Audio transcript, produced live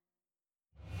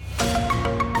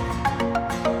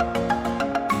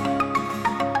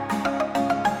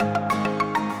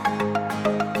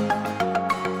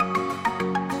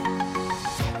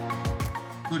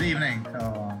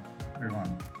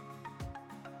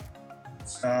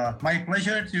It's my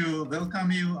pleasure to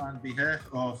welcome you on behalf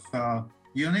of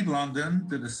UNIC London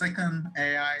to the second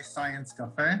AI Science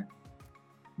Cafe.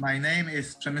 My name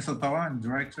is Přemysl Pala. I'm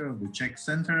director of the Czech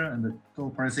Center and the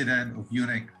co-president of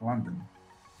UNIC London.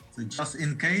 So just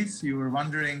in case you were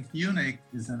wondering, UNIC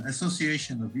is an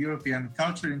association of European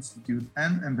Culture Institute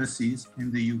and embassies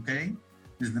in the UK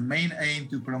with the main aim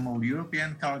to promote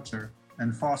European culture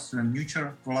and foster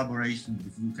mutual collaboration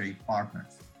with UK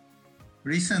partners.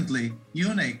 Recently,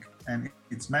 UNIC and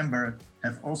its members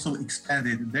have also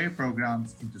expanded their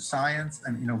programs into science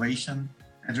and innovation,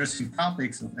 addressing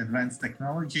topics of advanced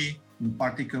technology, in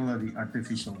particular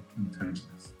artificial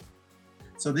intelligence.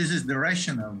 So this is the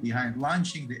rationale behind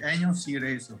launching the annual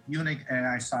series of UNIC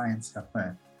AI Science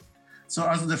Cafe. So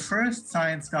as the first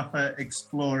Science Cafe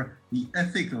explore the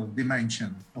ethical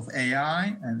dimension of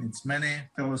AI and its many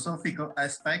philosophical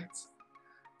aspects,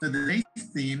 today's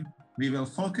theme, we will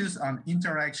focus on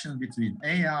interaction between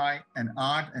AI and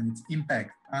art and its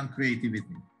impact on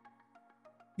creativity.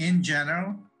 In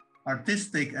general,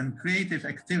 artistic and creative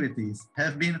activities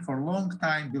have been for a long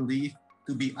time believed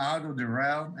to be out of the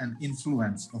realm and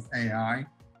influence of AI,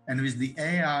 and with the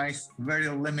AI's very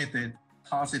limited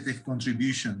positive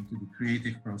contribution to the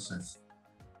creative process.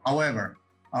 However,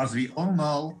 as we all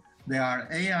know, there are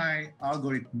AI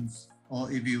algorithms,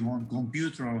 or if you want,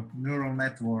 computer neural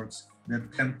networks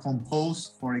that can compose,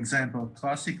 for example,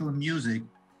 classical music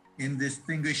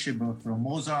indistinguishable from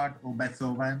Mozart or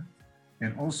Beethoven,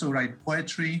 and also write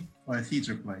poetry or a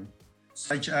theater play,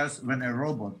 such as when a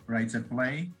robot writes a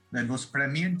play that was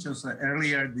premiered just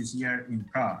earlier this year in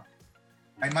Prague.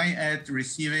 I might add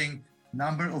receiving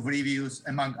number of reviews,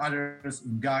 among others,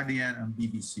 in Guardian and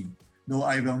BBC, though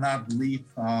I will not read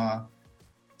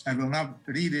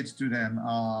it to them,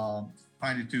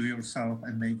 find it to yourself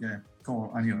and make a call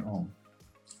on your own.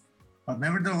 But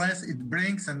nevertheless, it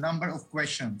brings a number of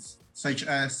questions, such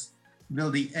as,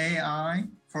 will the AI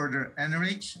further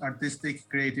enrich artistic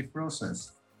creative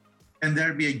process? Can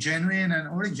there be a genuine and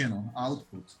original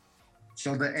output?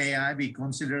 Shall the AI be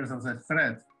considered as a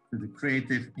threat to the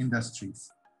creative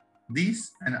industries?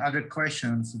 These and other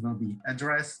questions will be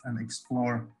addressed and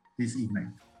explored this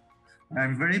evening.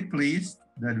 I'm very pleased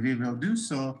that we will do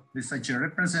so with such a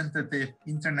representative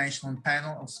international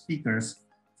panel of speakers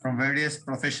from various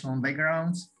professional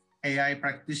backgrounds, AI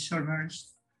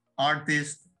practitioners,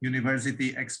 artists,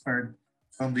 university experts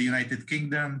from the United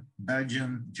Kingdom,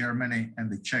 Belgium, Germany, and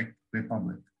the Czech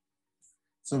Republic.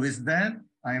 So with that,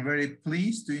 I'm very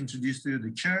pleased to introduce to you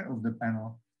the chair of the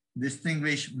panel,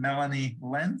 distinguished Melanie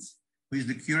Lenz, who is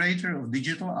the curator of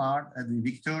digital art at the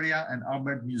Victoria and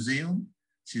Albert Museum.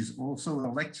 She's also a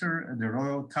lecturer at the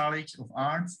Royal College of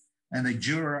Arts and a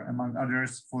juror, among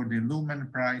others, for the Lumen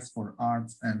Prize for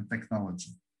Arts and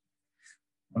Technology.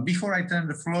 But before I turn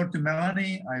the floor to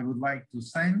Melanie, I would like to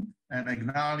thank and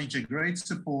acknowledge a great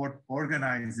support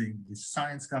organizing this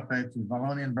Science Cafe to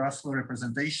Wallonian Brussels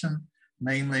representation,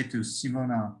 namely to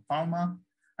Simona Palma,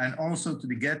 and also to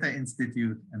the Goethe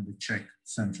Institute and the Czech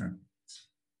Center.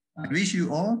 I wish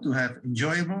you all to have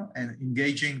enjoyable and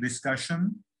engaging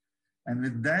discussion. And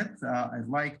with that, I'd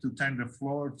like to turn the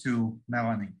floor to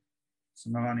Melanie.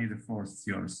 So Melanie, the floor is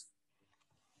yours.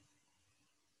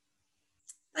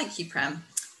 Thank you, Prem,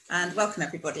 and welcome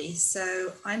everybody.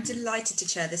 So I'm delighted to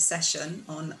chair this session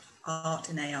on art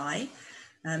and AI.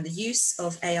 The use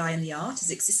of AI in the art has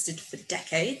existed for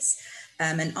decades,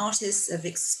 and artists have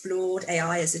explored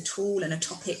AI as a tool and a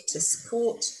topic to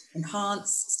support,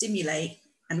 enhance, stimulate,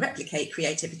 and replicate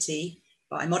creativity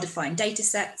by modifying data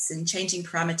sets and changing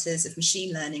parameters of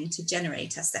machine learning to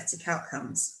generate aesthetic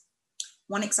outcomes.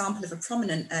 One example of a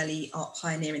prominent early art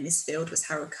pioneer in this field was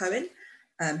Harold Cohen,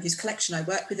 whose collection I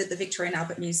work with at the Victoria and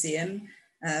Albert Museum.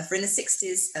 For in the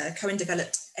 60s, Cohen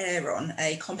developed Aeron,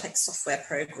 a complex software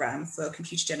program for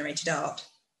computer-generated art.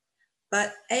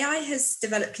 But AI has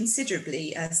developed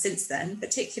considerably since then,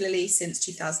 particularly since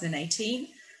 2018,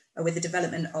 with the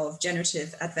development of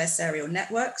generative adversarial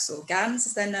networks, or GANs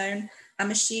as they're known, and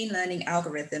machine learning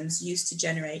algorithms used to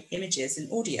generate images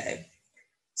and audio.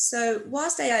 So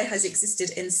whilst AI has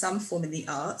existed in some form in the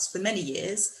arts for many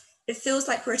years, it feels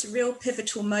like we're at a real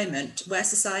pivotal moment where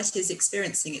society is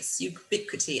experiencing its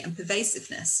ubiquity and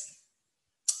pervasiveness.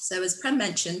 So as Prem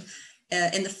mentioned,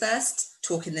 in the first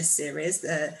talk in this series,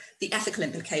 the ethical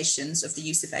implications of the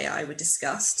use of AI were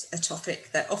discussed, a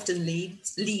topic that often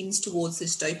leans towards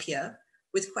dystopia,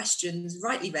 with questions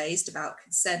rightly raised about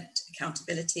consent,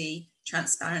 accountability,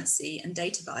 transparency, and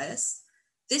data bias.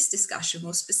 This discussion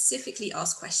will specifically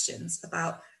ask questions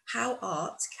about how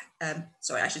ask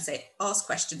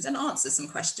questions and answer some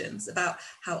questions about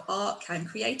how art can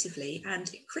creatively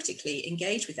and critically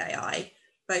engage with AI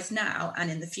both now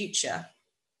and in the future.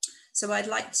 So I'd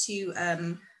like to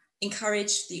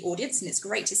encourage the audience, and it's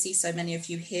great to see so many of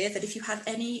you here, that if you have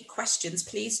any questions,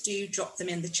 please do drop them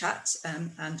in the chat,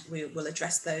 and we will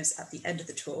address those at the end of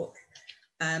the talk.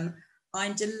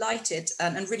 I'm delighted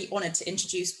and really honoured to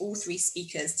introduce all three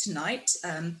speakers tonight.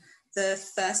 The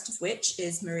first of which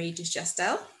is Marie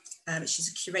Duchestel. She's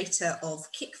a curator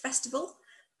of KIC Festival,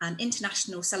 an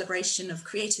international celebration of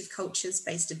creative cultures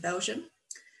based in Belgium,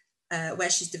 where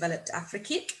she's developed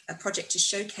AfriKIC, a project to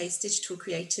showcase digital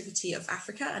creativity of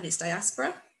Africa and its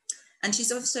diaspora. And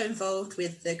she's also involved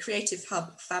with the Creative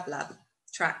Hub Fab Lab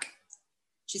track.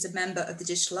 She's a member of the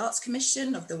Digital Arts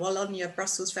Commission of the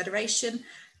Wallonia-Brussels Federation.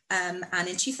 And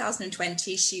in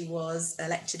 2020, she was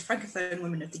elected Francophone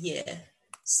Woman of the Year.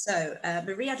 So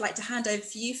Marie, I'd like to hand over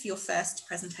to you for your first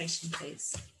presentation,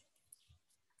 please.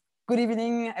 Good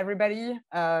evening, everybody.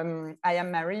 I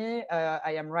am Marie.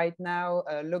 I am right now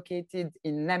located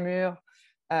in Namur,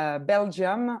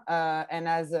 Belgium. And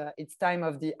as it's time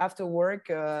of the after work,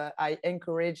 I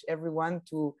encourage everyone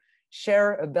to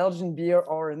share a Belgian beer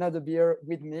or another beer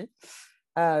with me.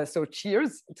 So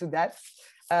cheers to that.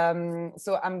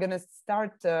 So I'm going to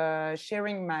start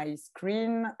sharing my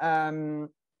screen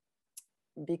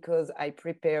because I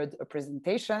prepared a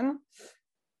presentation.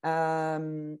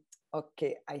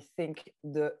 Okay, I think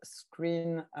the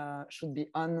screen should be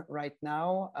on right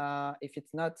now. If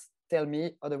it's not, tell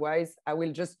me, otherwise I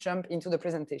will just jump into the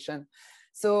presentation.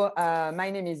 So my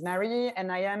name is Marie, and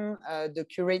I am the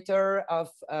curator of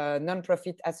a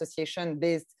non-profit association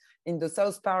based in the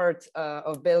south part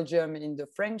of Belgium, in the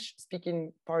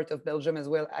French-speaking part of Belgium as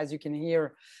well, as you can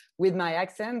hear with my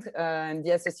accent. And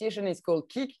the association is called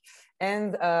KIC,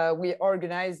 and we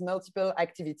organize multiple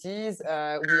activities.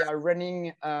 We are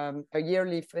running a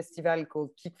yearly festival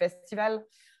called KIC Festival,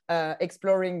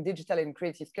 exploring digital and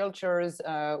creative cultures.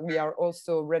 We are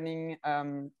also running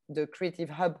the Creative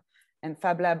Hub and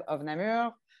Fab Lab of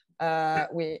Namur.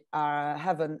 We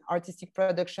have an artistic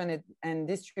production and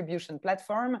distribution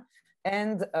platform.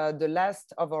 And the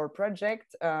last of our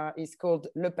project is called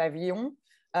Le Pavillon.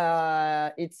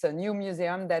 It's a new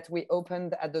museum that we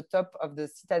opened at the top of the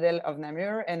Citadel of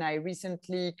Namur. And I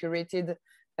recently curated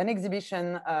an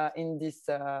exhibition in this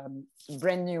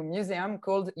brand new museum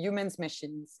called Humans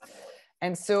Machines.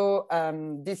 And so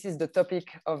this is the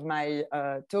topic of my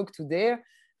talk today.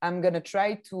 I'm going to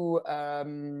try to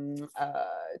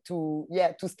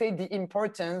state the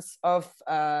importance of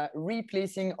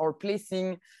replacing or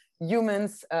placing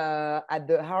humans at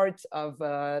the heart of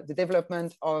the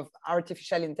development of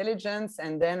artificial intelligence.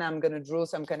 And then I'm going to draw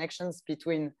some connections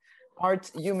between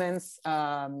art, humans,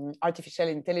 artificial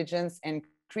intelligence, and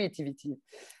creativity.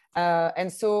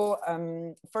 And so,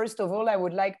 first of all, I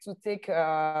would like to take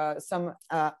some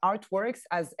artworks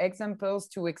as examples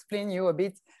to explain you a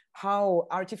bit how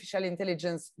artificial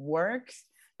intelligence works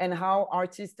and how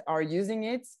artists are using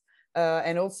it,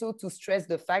 and also to stress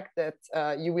the fact that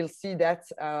you will see that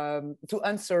to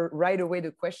answer right away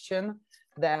the question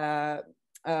that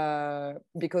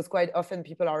because quite often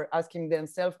people are asking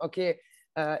themselves, okay,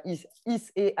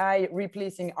 is AI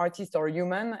replacing artists or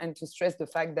human? And to stress the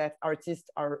fact that artists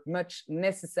are much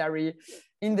necessary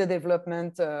in the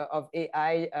development of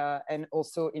AI and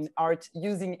also in art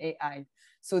using AI.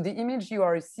 So the image you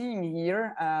are seeing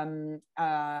here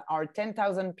are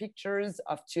 10,000 pictures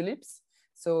of tulips.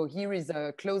 So here is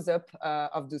a close-up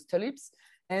of those tulips.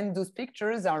 And those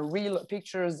pictures are real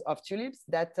pictures of tulips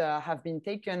that have been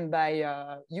taken by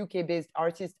UK-based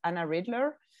artist Anna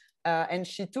Riedler. And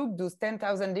she took those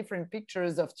 10,000 different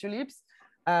pictures of tulips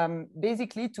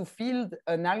basically to field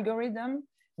an algorithm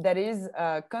that is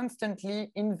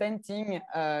constantly inventing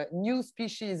new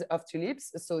species of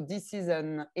tulips. So this is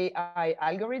an AI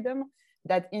algorithm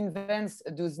that invents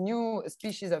those new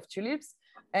species of tulips.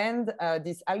 And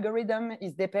this algorithm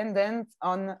is dependent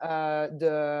on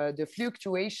the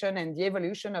fluctuation and the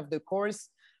evolution of the course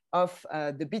of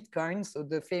the Bitcoin, so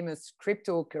the famous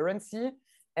cryptocurrency.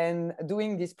 And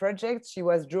doing this project, she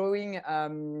was drawing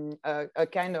a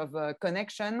kind of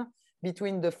connection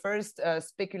between the first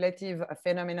speculative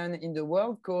phenomenon in the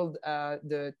world called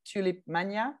the tulip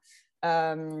mania,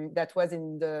 that was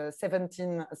in the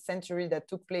 17th century, that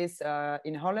took place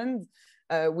in Holland,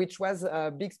 which was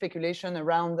a big speculation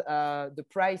around the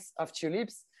price of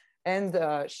tulips. And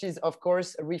she's, of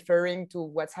course, referring to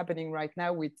what's happening right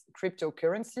now with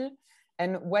cryptocurrency.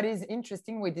 And what is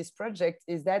interesting with this project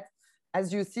is that,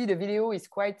 as you see, the video is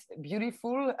quite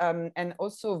beautiful and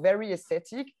also very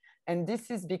aesthetic. And this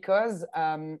is because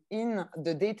in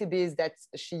the database that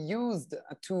she used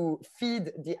to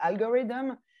feed the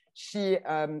algorithm, she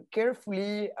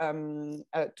carefully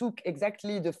took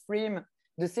exactly the frame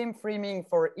the same framing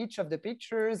for each of the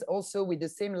pictures, also with the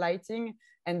same lighting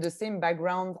and the same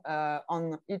background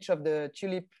on each of the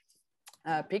tulip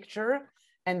picture.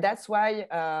 And that's why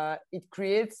it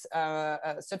creates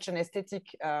such an aesthetic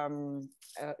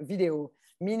video,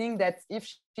 meaning that if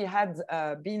she had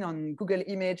been on Google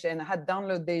Image and had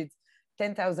downloaded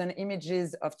 10,000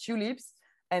 images of tulips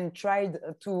and tried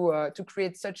to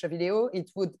create such a video,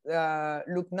 it would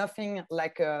look nothing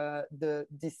like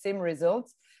the same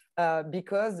results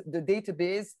because the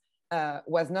database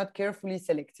was not carefully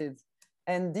selected.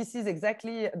 And this is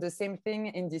exactly the same thing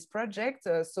in this project.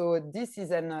 So this is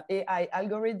an AI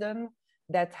algorithm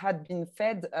that had been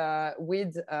fed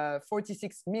with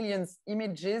 46 million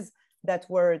images that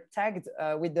were tagged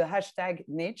with the hashtag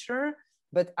nature.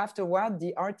 But afterward,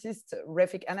 the artist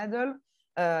Refik Anadol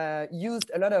used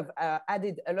a lot of,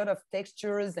 added a lot of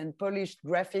textures and polished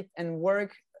graphic and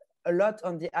work a lot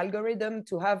on the algorithm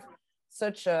to have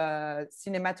such a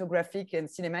cinematographic and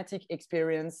cinematic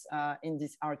experience in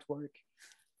this artwork.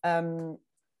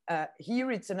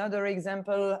 Here it's another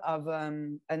example of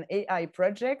an AI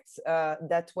project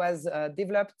that was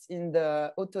developed in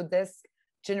the Autodesk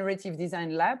Generative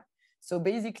Design Lab. So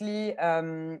basically,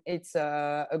 it's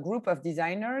a group of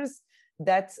designers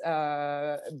that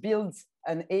build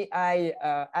an AI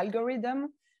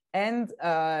algorithm, and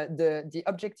the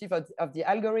objective of the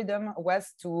algorithm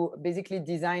was to basically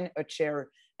design a chair.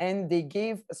 And they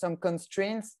gave some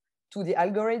constraints to the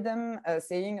algorithm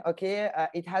saying, okay,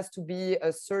 it has to be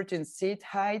a certain seat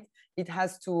height, it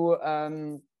has to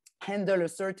handle a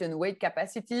certain weight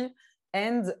capacity,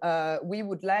 and we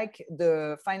would like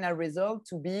the final result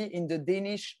to be in the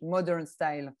Danish modern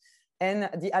style. And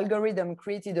the algorithm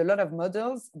created a lot of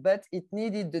models, but it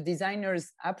needed the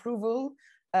designer's approval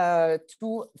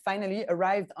to finally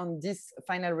arrive on this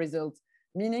final result.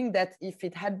 Meaning that if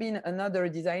it had been another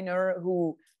designer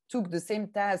who took the same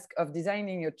task of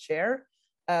designing a chair,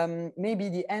 maybe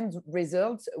the end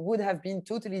result would have been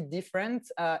totally different,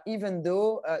 even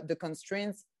though the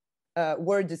constraints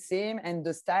were the same and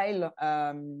the style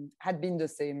had been the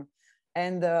same.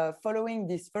 And following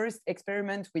this first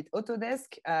experiment with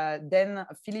Autodesk, then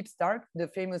Philippe Starck, the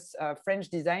famous French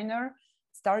designer,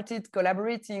 started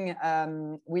collaborating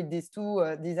with these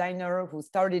two designers who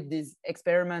started this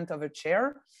experiment of a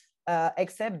chair,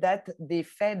 except that they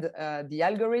fed the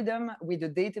algorithm with a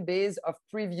database of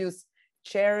previous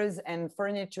chairs and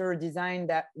furniture design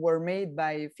that were made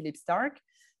by Philippe Starck,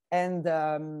 and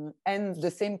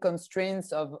the same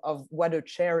constraints of what a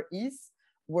chair is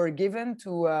were given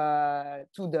to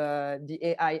the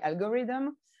AI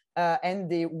algorithm, and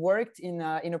they worked in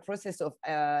a process of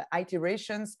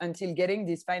iterations until getting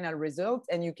this final result.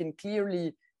 And you can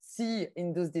clearly see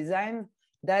in those designs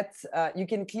that you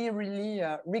can clearly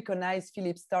recognize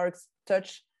Philippe Starck's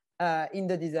touch in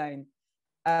the design.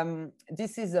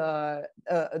 This is a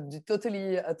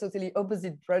totally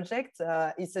opposite project.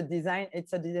 It's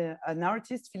an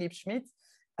artist, Philippe Schmidt,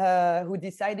 who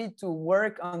decided to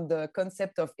work on the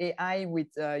concept of AI with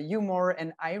humor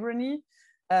and irony.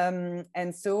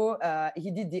 And so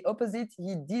he did the opposite.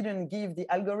 He didn't give the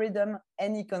algorithm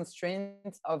any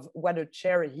constraints of what a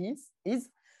chair is.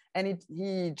 And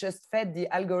he just fed the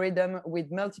algorithm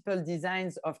with multiple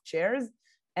designs of chairs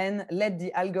and let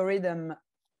the algorithm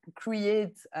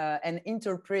create and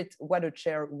interpret what a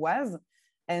chair was.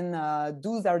 And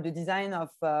those are the design of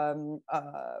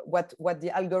what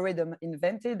the algorithm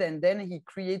invented. And then he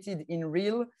created in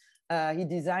real, he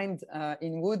designed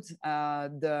in wood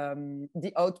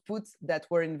the outputs that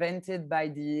were invented by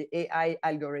the AI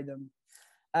algorithm.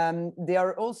 There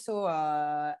are also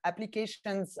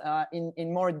applications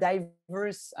in more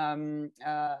diverse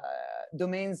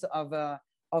domains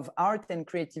of art and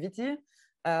creativity.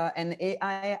 And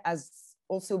AI has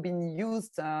also been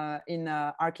used in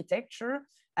architecture.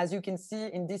 As you can see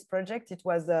in this project, it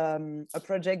was a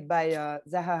project by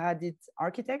Zaha Hadid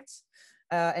Architects.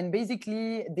 And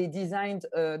basically, they designed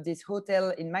this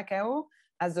hotel in Macau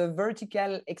as a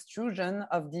vertical extrusion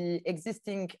of the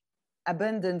existing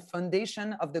abandoned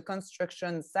foundation of the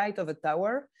construction site of a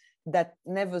tower that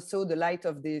never saw the light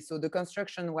of day. So the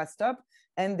construction was stopped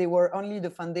and there were only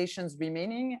the foundations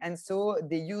remaining. And so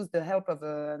they used the help of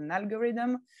an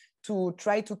algorithm to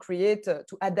try to create,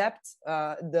 to adapt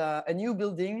a new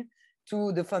building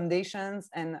to the foundations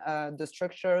and the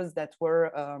structures that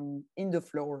were in the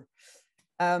floor.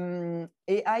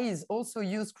 AI is also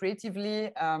used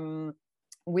creatively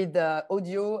with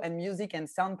audio and music and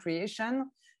sound creation.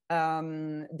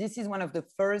 This is one of the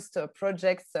first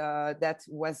projects that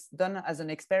was done as an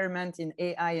experiment in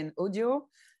AI and audio.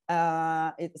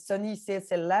 Sony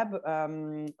CSL Lab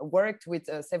worked with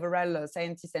several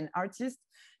scientists and artists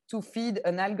to feed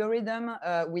an algorithm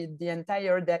with the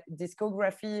entire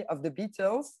discography of the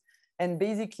Beatles. And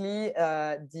basically,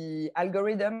 the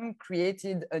algorithm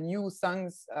created a new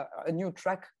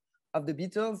track of the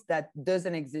Beatles that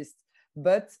doesn't exist.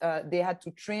 But they had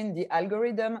to train the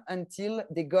algorithm until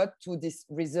they got to this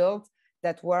result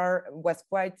that was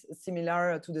quite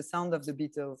similar to the sound of the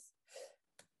Beatles.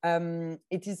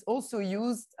 It is also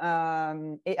used,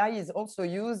 AI is also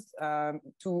used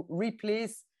to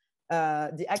replace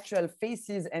the actual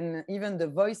faces and even the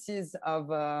voices of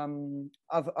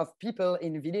people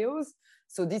in videos.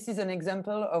 So this is an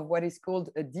example of what is called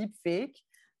a deep fake.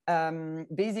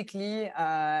 Basically,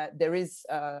 there is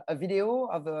a video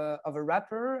of a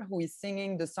rapper who is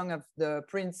singing the song of the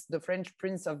French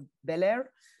Prince of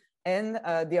Bel-Air, and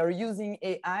they are using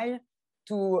AI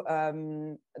to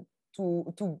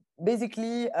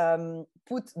basically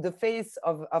put the face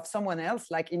of someone else,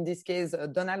 like in this case,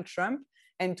 Donald Trump,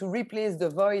 and to replace the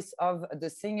voice of the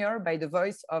singer by the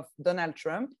voice of Donald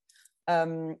Trump.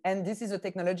 And this is a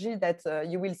technology that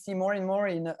you will see more and more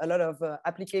in a lot of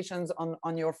applications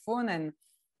on your phone, and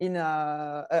in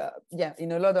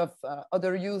a lot of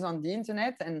other use on the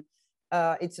internet. And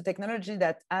it's a technology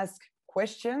that asks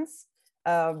questions,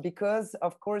 because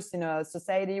of course, in a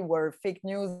society where fake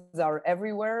news are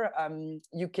everywhere,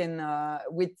 you can,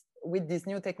 with this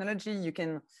new technology, you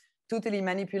can totally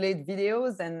manipulate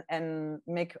videos and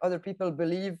make other people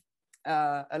believe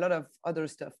a lot of other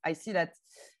stuff. I see that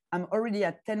I'm already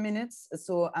at 10 minutes,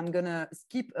 so I'm gonna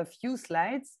skip a few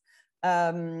slides.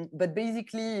 But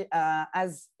basically,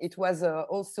 as it was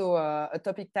also a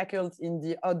topic tackled in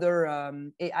the other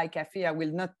AI Cafe, I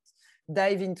will not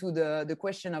dive into the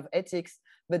question of ethics,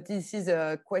 but this is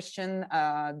a question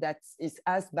that is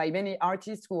asked by many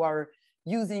artists who are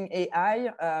using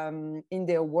AI in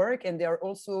their work, and they are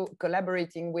also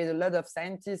collaborating with a lot of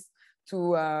scientists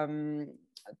to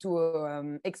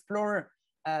explore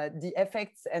the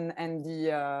effects and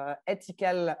the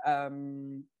ethical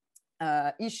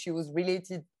issues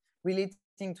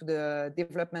relating to the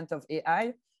development of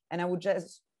AI. And I would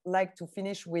just like to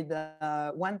finish with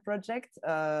one project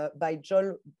by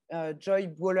Joy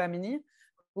Buolamwini,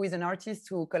 who is an artist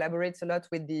who collaborates a lot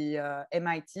with the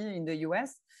MIT in the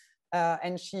US.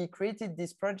 And she created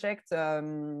this project,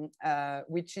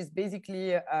 which is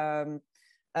basically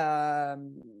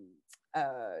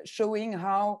showing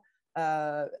how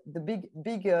the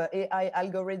big AI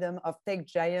algorithm of tech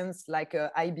giants like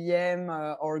IBM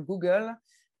or Google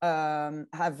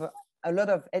have a lot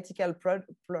of ethical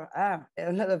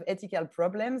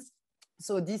problems.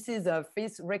 So this is a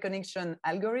face recognition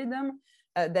algorithm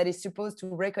that is supposed to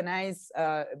recognize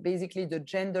basically the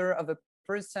gender of a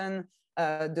person,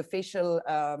 the facial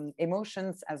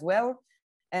emotions as well.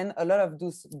 And a lot of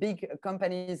those big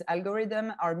companies'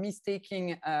 algorithms are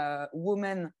mistaking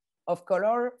women of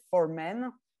color for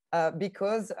men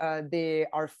because they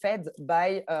are fed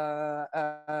by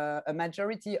a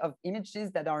majority of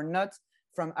images that are not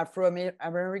from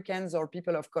Afro-Americans or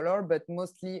people of color, but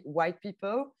mostly white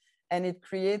people. And it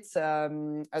creates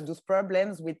those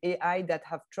problems with AI that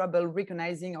have trouble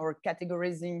recognizing or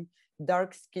categorizing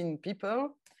dark-skinned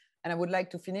people. And I would like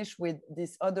to finish with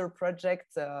this other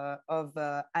project of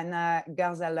Anna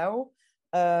Garzalao,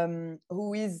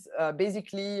 who is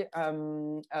basically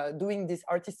doing this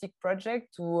artistic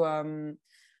project to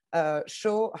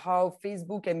show how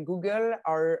Facebook and Google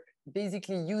are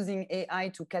basically using AI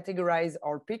to categorize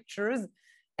our pictures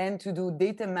and to do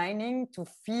data mining to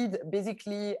feed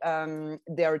basically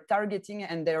their targeting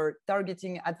and their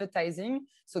targeting advertising.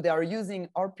 So they are using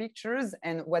our pictures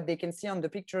and what they can see on the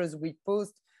pictures we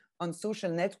post on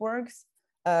social networks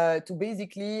to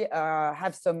basically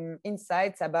have some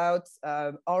insights about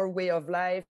our way of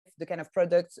life, the kind of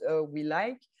products we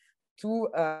like, to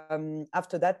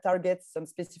after that target some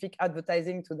specific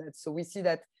advertising to that. So we see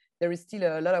that there is still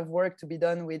a lot of work to be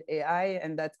done with AI,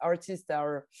 and that artists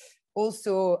are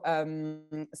also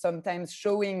sometimes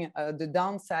showing the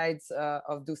downsides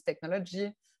of those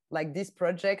technology, like this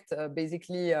project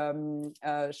basically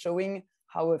showing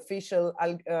how a facial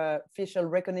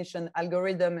recognition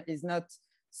algorithm is not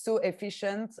so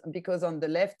efficient, because on the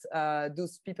left,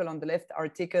 those people on the left are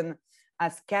taken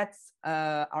as cats,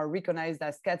 are recognized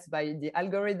as cats by the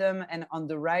algorithm, and on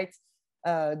the right,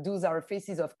 those are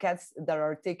faces of cats that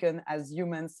are taken as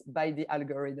humans by the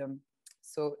algorithm.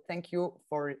 So thank you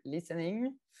for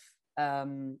listening,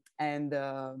 and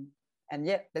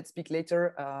yeah, let's speak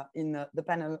later in the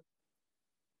panel.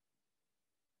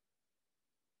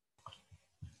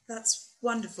 That's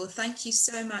wonderful. Thank you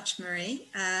so much, Marie.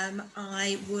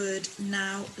 I would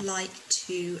now like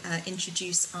to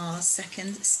introduce our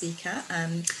second speaker,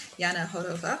 Jana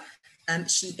Horova,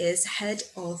 She is head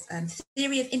of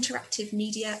Theory of Interactive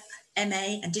Media,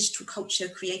 MA, and Digital Culture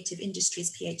Creative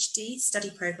Industries PhD study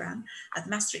program at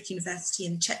Maastricht University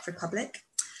in the Czech Republic.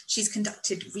 She's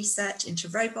conducted research into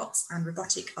robots and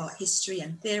robotic art history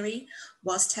and theory,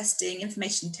 whilst testing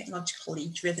information technologically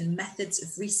driven methods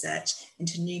of research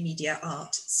into new media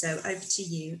art. So over to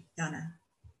you, Jana.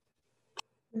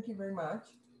 Thank you very much.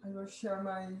 I will share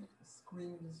my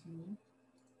screen with you.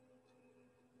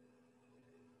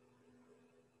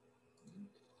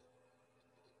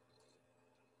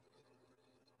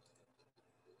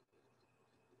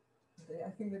 Okay,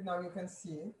 I think that now you can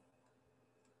see it.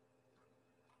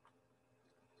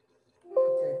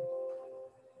 Okay.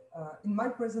 In my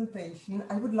presentation,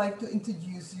 I would like to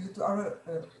introduce you to our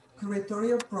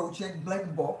curatorial project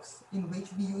Black Box, in which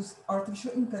we use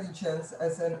artificial intelligence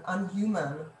as an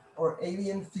unhuman or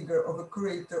alien figure of a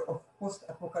curator of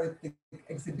post-apocalyptic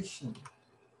exhibition.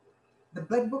 The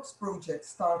Black Box project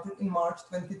started in March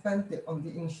 2020 on the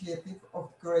initiative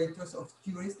of curators of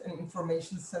Tourist and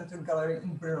Information Center Gallery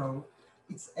in Brno.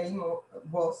 Its aim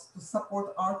was to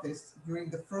support artists during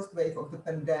the first wave of the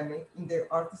pandemic in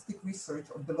their artistic research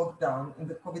of the lockdown and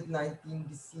the COVID-19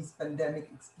 disease pandemic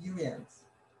experience.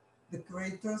 The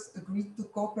curators agreed to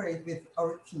cooperate with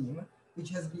our team, which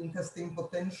has been testing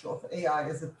potential of AI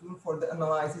as a tool for the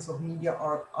analysis of media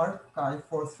art archive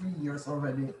for 3 years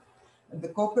already. And the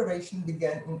cooperation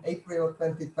began in April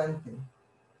 2020.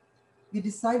 We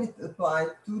decided to apply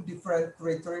 2 different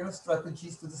curatorial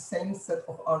strategies to the same set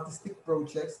of artistic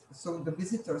projects, so the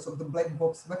visitors of the Black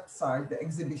Box website, the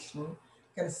exhibition,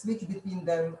 can switch between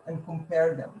them and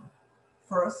compare them.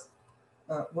 First,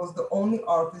 was the only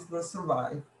artist will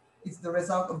survive. It's the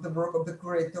result of the work of the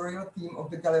curatorial team of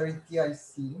the gallery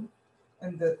TIC.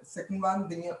 And the second one,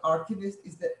 the new archivist,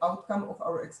 is the outcome of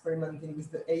our experimenting with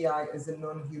the AI as a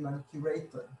non-human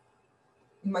curator.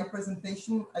 In my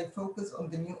presentation, I focus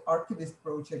on the new archivist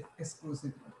project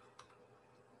exclusively.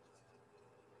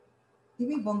 If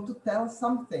we want to tell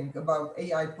something about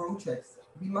AI projects,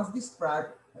 we must describe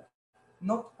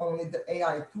not only the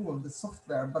AI tool, the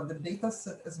software, but the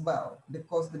dataset as well,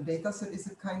 because the dataset is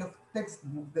a kind of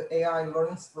textbook the AI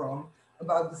learns from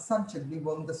about the subject we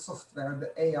want the software,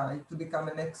 the AI, to become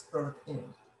an expert in.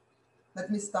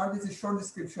 Let me start with a short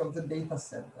description of the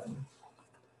dataset then.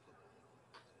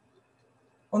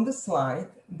 On the slide,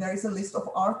 there is a list of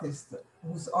artists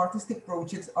whose artistic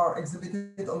projects are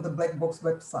exhibited on the Black Box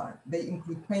website. They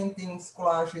include paintings,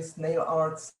 collages, nail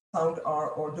art, sound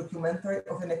art, or documentary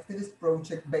of an activist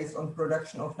project based on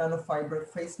production of nanofiber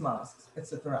face masks,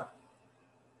 etc.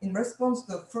 In response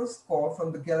to the first call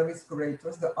from the gallery's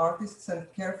curators, the artists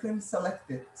sent carefully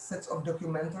selected sets of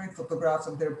documentary photographs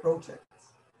of their projects.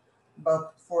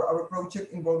 But for our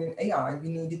project involving AI, we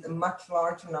needed a much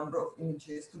larger number of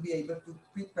images to be able to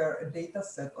prepare a data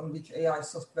set on which AI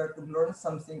software could learn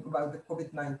something about the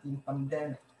COVID-19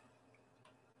 pandemic.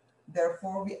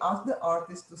 Therefore, we asked the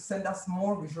artists to send us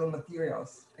more visual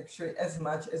materials, actually as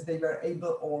much as they were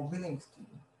able or willing to.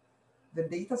 The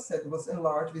data set was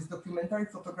enlarged with documentary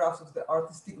photographs of the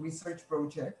artistic research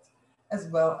project, as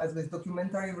well as with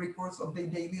documentary reports of their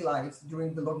daily lives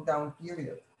during the lockdown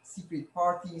period. Secret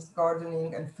parties,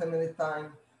 gardening and family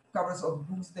time, covers of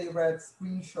books they read,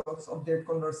 screenshots of their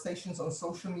conversations on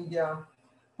social media,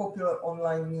 popular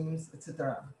online memes,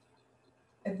 etc.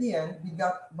 At the end, we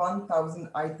got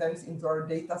 1,000 items into our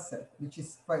data set, which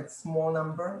is quite a small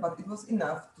number, but it was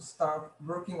enough to start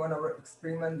working on our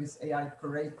experiment with AI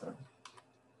Curator.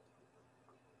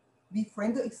 We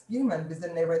framed the experiment with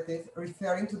a narrative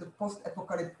referring to the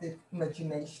post-apocalyptic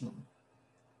imagination.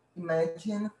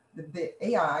 Imagine that the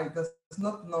AI does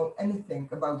not know anything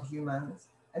about humans,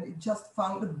 and it just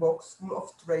found a box full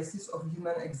of traces of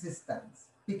human existence,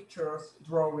 pictures,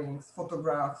 drawings,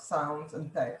 photographs, sounds,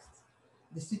 and texts.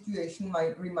 The situation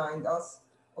might remind us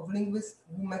of linguists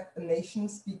who met a nation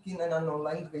speaking an unknown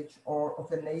language, or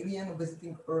of an alien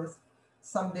visiting Earth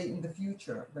someday in the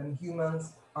future when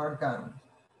humans are gone.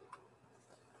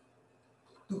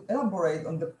 To elaborate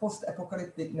on the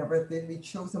post-apocalyptic narrative, we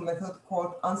chose a method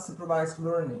called unsupervised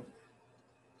learning.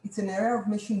 It's an area of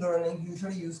machine learning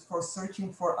usually used for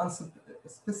searching for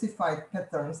unspecified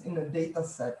patterns in a data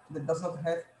set that does not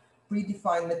have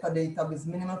predefined metadata with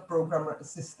minimal programmer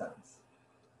assistance.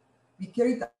 We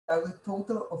carried out a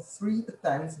total of 3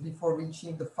 attempts before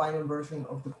reaching the final version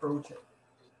of the project.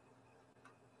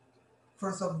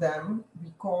 First of them,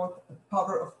 we called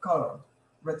Power of Color,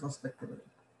 retrospectively.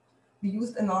 We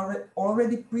used an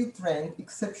already pre-trained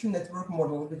exception network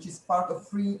model, which is part of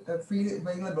freely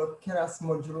available Keras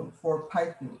module for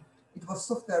Python, It was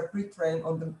software pre-trained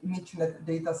on the ImageNet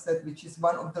dataset, which is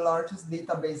one of the largest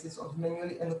databases of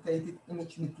manually annotated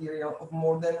image material of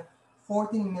more than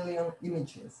 14 million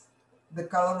images. The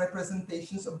color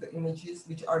representations of the images,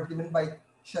 which are given by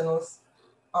channels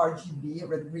RGB,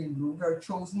 red, green, blue, were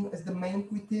chosen as the main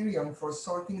criterion for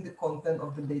sorting the content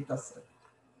of the dataset.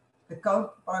 The color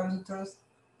parameters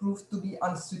proved to be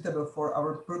unsuitable for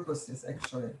our purposes,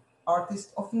 actually.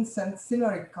 Artists often sent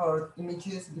similarly colored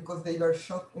images because they were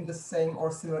shot in the same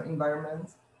or similar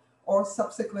environments, or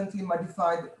subsequently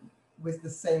modified with the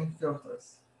same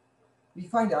filters. We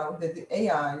find out that the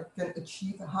AI can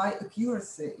achieve high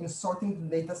accuracy in sorting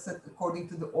the dataset according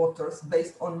to the authors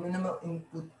based on minimal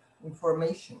input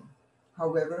information.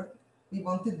 However, we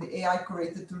wanted the AI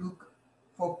curator to look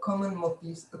for common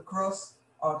motifs across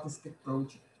artistic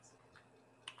projects.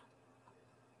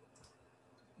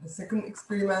 The second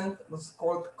experiment was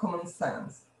called Common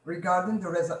Sense. Regarding the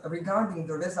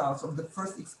results of the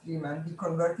first experiment, we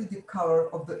converted the color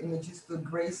of the images to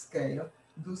grayscale.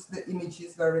 Thus, the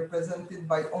images were represented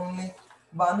by only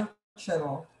one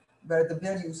channel, where the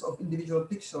values of individual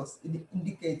pixels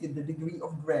indicated the degree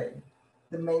of gray.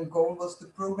 The main goal was to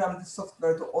program the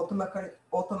software to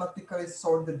automatically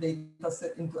sort the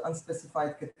dataset into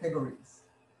unspecified categories.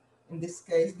 In this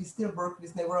case, we still work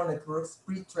with neural networks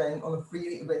pre-trained on a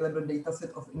freely available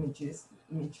dataset of images,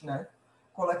 ImageNet,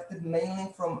 collected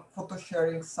mainly from photo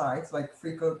sharing sites like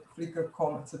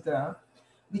Flickr.com, etc.,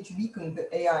 which weakened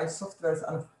the AI software's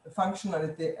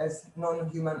functionality as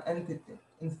non-human entity.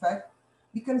 In fact,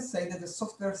 we can say that the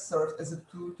software served as a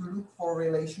tool to look for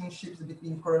relationships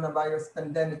between coronavirus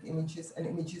pandemic images and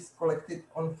images collected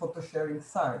on photo sharing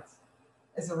sites.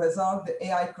 As a result, the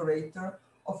AI curator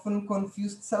often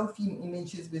confused selfie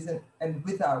images with and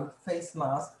without face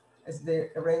mask, as their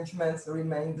arrangements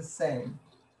remain the same,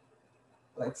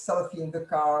 like selfie in the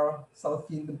car,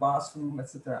 selfie in the bathroom,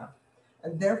 etc.,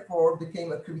 and therefore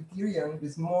became a criterion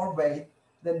with more weight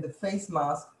than the face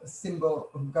mask, a symbol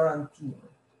of guarantee.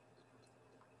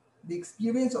 The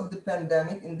experience of the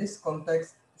pandemic in this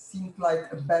context seemed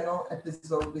like a banal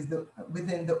episode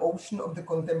within the ocean of the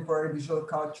contemporary visual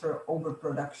culture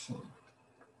overproduction.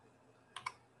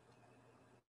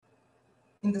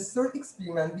 In the third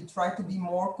experiment, we tried to be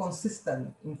more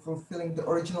consistent in fulfilling the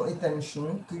original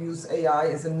intention to use AI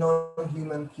as a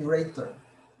non-human curator.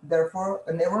 Therefore,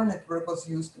 a neural network was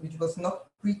used which was not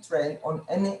pre-trained on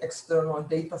any external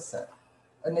data set.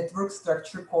 A network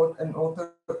structure called an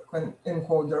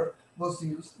autoencoder was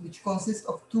used, which consists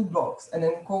of two blocks, an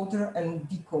encoder and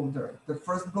decoder. The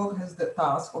first block has the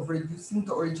task of reducing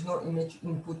the original image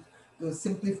input to a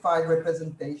simplified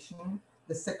representation.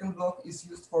 The second block is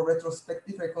used for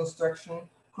retrospective reconstruction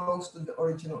close to the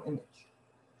original image.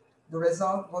 The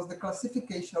result was the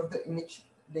classification of the image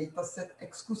dataset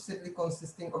exclusively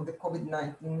consisting of the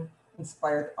COVID-19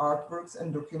 inspired artworks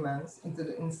and documents into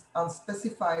the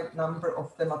unspecified number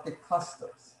of thematic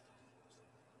clusters.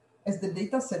 As the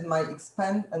dataset might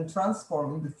expand and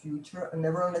transform in the future, a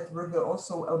neural network will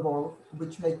also evolve,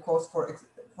 which may cause,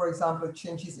 for example,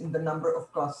 changes in the number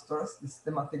of clusters, these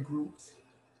thematic groups,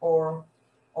 or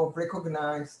of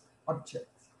recognized objects.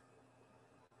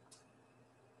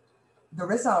 The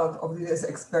results of this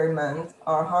experiment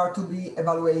are hard to be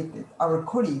evaluated. Our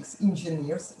colleagues,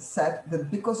 engineers, said that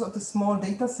because of the small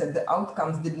data set, the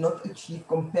outcomes did not achieve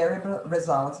comparable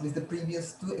results with the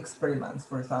previous two experiments,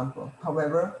 for example.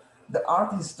 However, the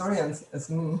art historians, as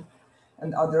me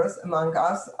and others among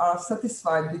us, are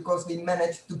satisfied because we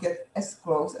managed to get as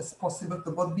close as possible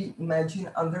to what we imagine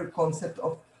under the concept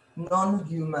of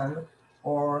non-human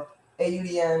or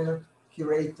alien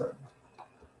curator.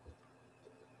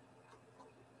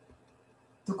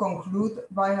 To conclude,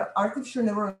 while artificial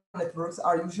neural networks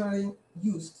are usually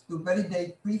used to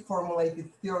validate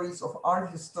pre-formulated theories of art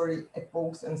history,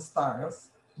 epochs, and styles,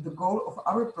 the goal of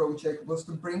our project was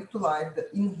to bring to life the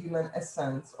inhuman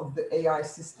essence of the AI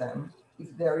system,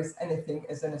 if there is anything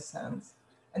as an essence,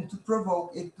 and to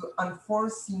provoke it to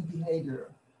unforeseen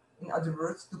behavior. In other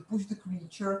words, to push the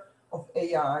creature of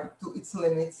AI to its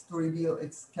limits to reveal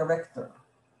its character.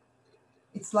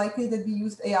 It's likely that we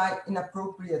used AI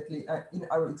inappropriately in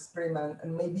our experiment,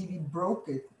 and maybe we broke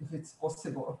it if it's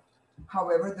possible.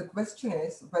 However, the question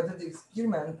is whether the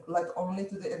experiment led only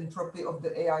to the entropy of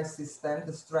the AI system,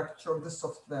 the structure of the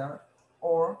software,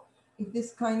 or if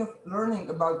this kind of learning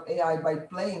about AI by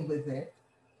playing with it,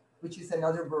 which is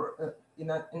another word,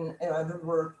 another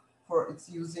word for its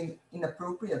using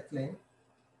inappropriately,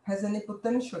 has any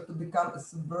potential to become a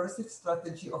subversive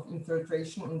strategy of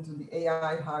infiltration into the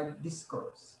AI hype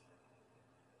discourse.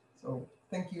 So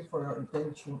thank you for your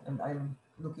attention, and I'm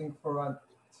looking forward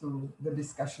to the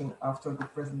discussion after the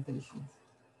presentations.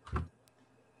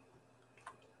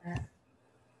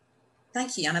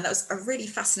 Thank you, Anna. That was a really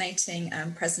fascinating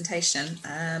presentation.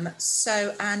 And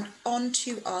on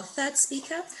to our third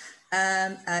speaker.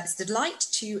 It's a delight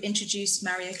to introduce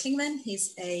Mario Klingman.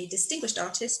 He's a distinguished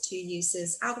artist who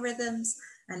uses algorithms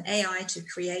and AI to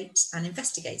create and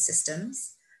investigate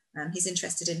systems. He's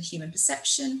interested in human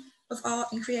perception of art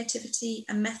and creativity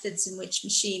and methods in which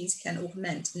machines can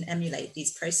augment and emulate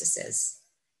these processes.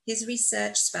 His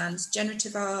research spans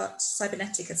generative art,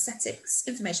 cybernetic aesthetics,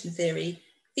 information theory,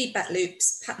 feedback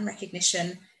loops, pattern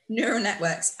recognition, neural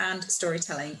networks, and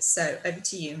storytelling. So over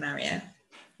to you, Mario.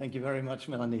 Thank you very much,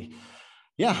 Melanie.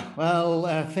 Yeah,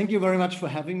 well, thank you very much for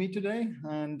having me today.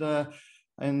 And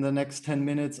in the next 10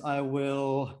 minutes, I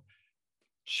will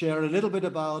share a little bit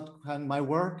about my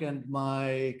work and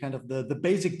my kind of the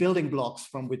basic building blocks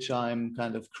from which I'm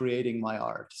kind of creating my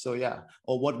art. So yeah,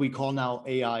 or what we call now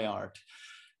AI art.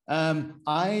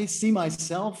 I see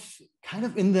myself kind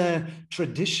of in the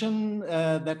tradition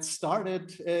that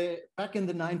started back in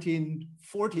the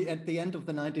 1940s, at the end of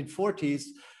the 1940s,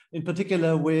 in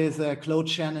particular with Claude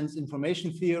Shannon's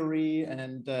information theory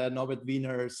and Norbert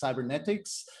Wiener's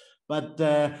cybernetics. But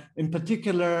in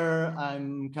particular,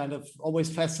 I'm kind of always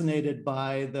fascinated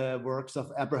by the works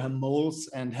of Abraham Moles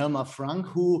and Helmer Frank,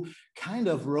 who kind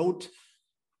of wrote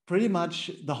pretty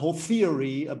much the whole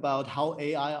theory about how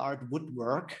AI art would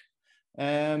work.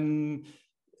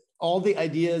 All the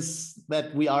ideas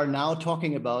that we are now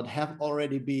talking about have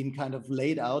already been kind of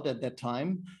laid out at that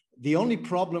time. The only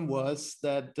problem was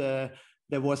that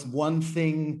there was one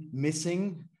thing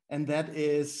missing, and that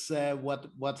is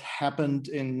what happened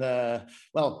in,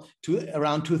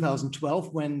 around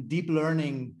 2012, when deep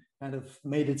learning kind of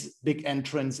made its big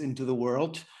entrance into the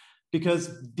world. Because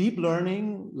deep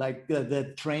learning, like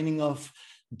the training of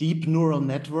deep neural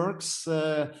networks,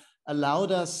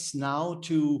 allowed us now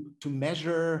to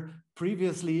measure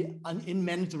previously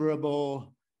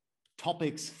unimmeasurable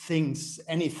topics, things,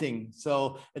 anything.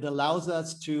 So it allows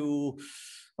us to,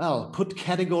 put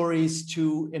categories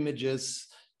to images,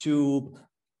 to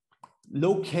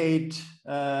locate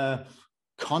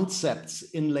concepts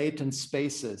in latent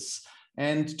spaces,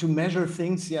 and to measure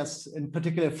things, yes, in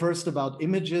particular, first about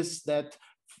images that,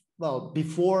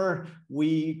 before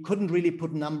we couldn't really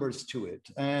put numbers to it.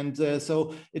 And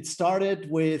so it started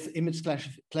with image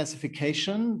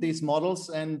classification, these models.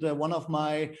 And one of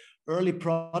my early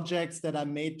projects that I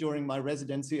made during my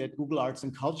residency at Google Arts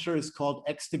and Culture is called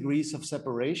X Degrees of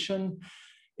Separation,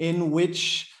 in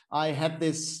which I had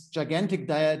this gigantic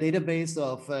database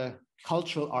of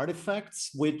cultural artifacts,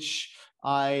 which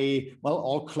I,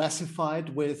 all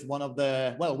classified with one of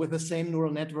the, with the same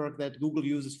neural network that Google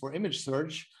uses for image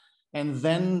search. And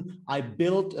then I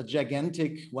built a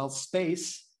gigantic,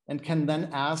 space, and can then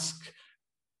ask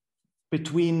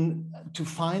to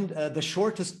find the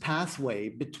shortest pathway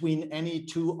between any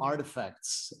two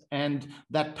artifacts. And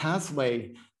that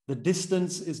pathway, the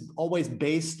distance is always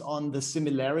based on the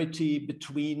similarity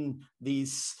between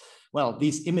these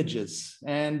images.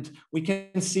 And we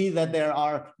can see that there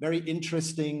are very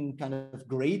interesting kind of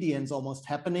gradients almost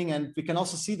happening. And we can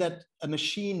also see that a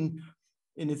machine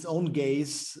in its own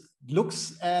gaze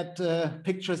looks at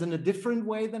pictures in a different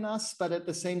way than us, but at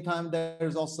the same time,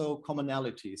 there's also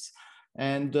commonalities.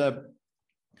 And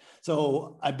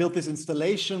so I built this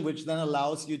installation, which then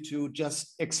allows you to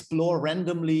just explore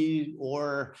randomly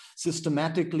or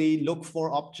systematically, look for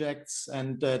objects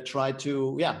and try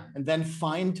to, and then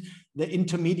find the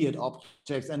intermediate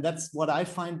objects. And that's what I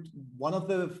find one of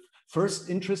the first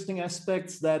interesting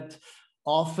aspects, that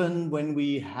often when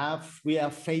we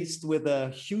are faced with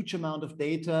a huge amount of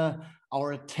data,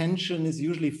 our attention is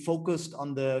usually focused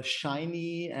on the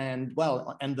shiny and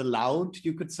the loud,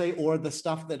 you could say, or the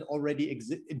stuff that already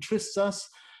interests us.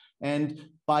 And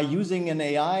by using an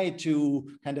AI to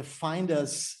kind of find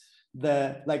us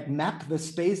map the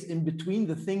space in between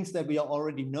the things that we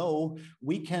already know,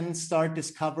 we can start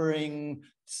discovering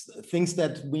things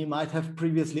that we might have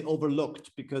previously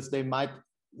overlooked because they might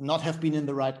not have been in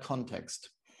the right context.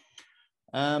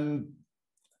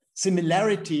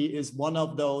 Similarity is one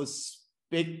of those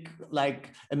big,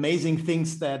 amazing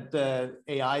things that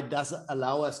AI does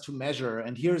allow us to measure.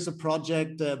 And here's a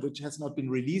project which has not been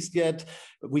released yet.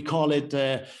 We call it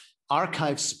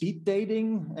archive speed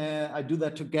dating. I do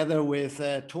that together with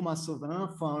Thomas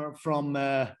Sauvin from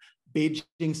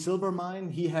Beijing Silver Mine.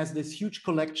 He has this huge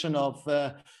collection of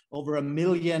over 1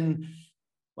 million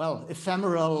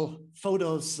ephemeral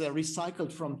photos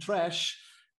recycled from trash,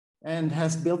 and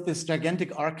has built this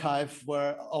gigantic archive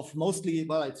of mostly,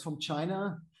 it's from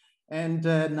China. And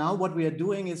now what we are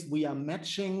doing is we are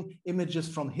matching images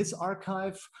from his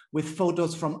archive with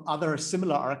photos from other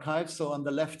similar archives. So on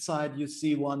the left side, you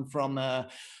see one from a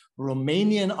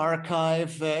Romanian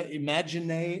archive,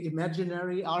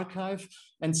 imaginary archive.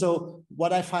 And so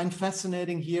what I find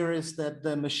fascinating here is that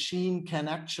the machine can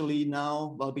actually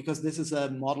now, well, because this is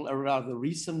a model, a rather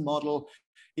recent model,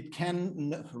 it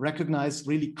can recognize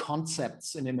really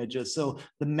concepts in images. So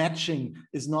the matching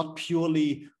is not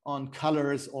purely on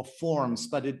colors or forms,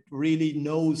 but it really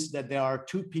knows that there are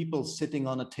two people sitting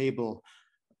on a table,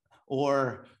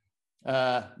 or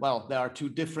well, there are two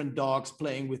different dogs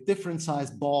playing with different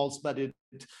sized balls, but it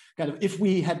kind of, if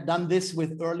we had done this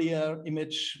with earlier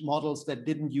image models that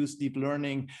didn't use deep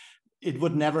learning, it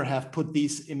would never have put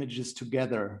these images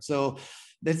together. So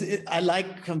I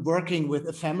like working with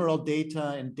ephemeral data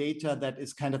and data that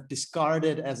is kind of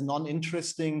discarded as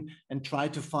non-interesting, and try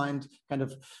to find kind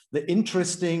of the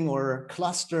interesting or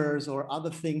clusters or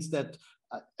other things that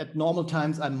at normal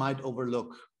times I might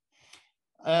overlook.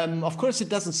 Of course, it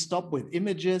doesn't stop with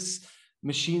images.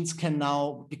 Machines can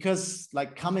now, because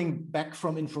like coming back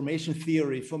from information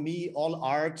theory, for me, all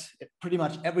art, pretty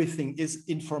much everything is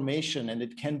information and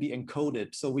it can be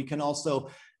encoded. So we can also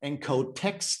encode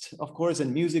text, of course,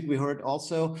 and music we heard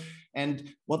also.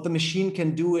 And what the machine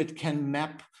can do, it can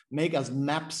make us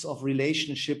maps of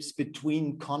relationships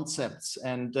between concepts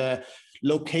and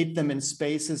locate them in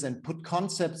spaces and put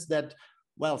concepts that,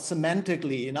 well,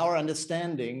 semantically, in our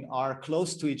understanding, are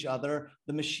close to each other.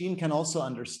 The machine can also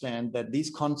understand that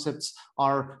these concepts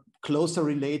are closer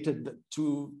related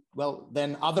to, well,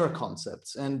 than other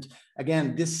concepts. And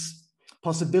again, this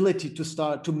possibility to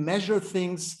start to measure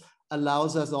things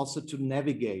allows us also to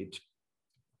navigate.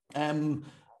 And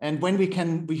when we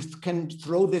can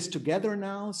throw this together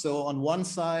now. So on one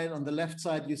side, on the left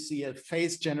side, you see a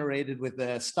face generated with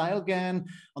a StyleGAN.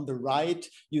 On the right,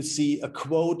 you see a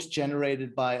quote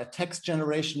generated by a text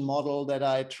generation model that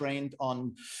I trained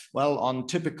on, well, on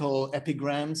typical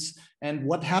epigrams. And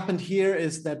what happened here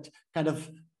is that kind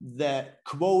of the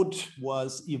quote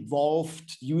was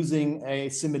evolved using a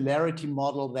similarity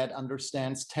model that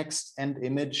understands text and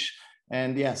image.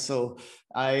 And yeah, so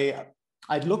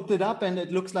I looked it up and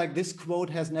it looks like this quote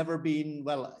has never been,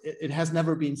 well, it has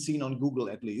never been seen on Google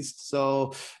at least.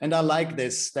 So, and I like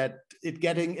this, that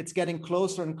it's getting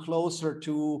closer and closer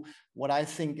to what I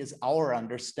think is our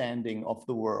understanding of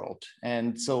the world.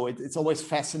 And so it's always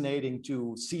fascinating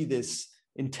to see this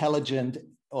intelligent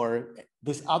or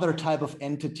this other type of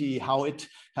entity, how it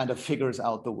kind of figures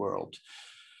out the world.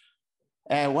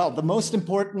 Well, the most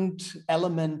important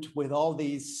element with all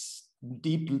these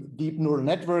deep neural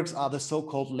networks are the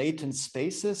so-called latent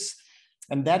spaces.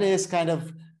 And that is kind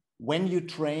of when you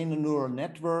train a neural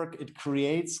network, it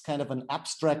creates kind of an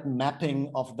abstract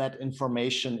mapping of that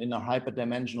information in a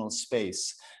hyperdimensional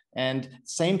space. And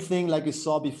same thing like you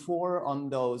saw before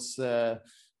on those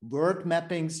word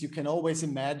mappings, you can always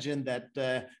imagine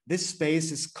that this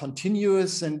space is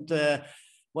continuous and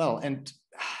well, and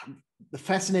the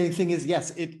fascinating thing is,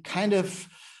 yes, it kind of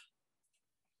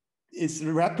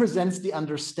represents the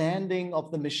understanding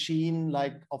of the machine,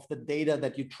 like of the data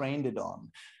that you trained it on.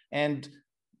 And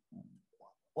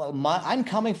well, I'm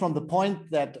coming from the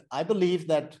point that I believe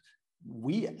that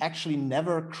we actually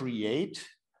never create,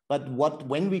 but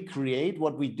when we create,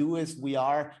 what we do is we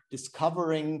are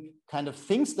discovering kind of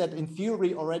things that in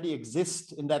theory already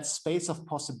exist in that space of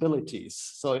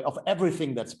possibilities. So of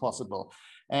everything that's possible.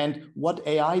 And what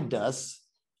AI does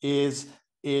is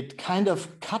it kind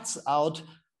of cuts out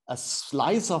a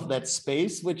slice of that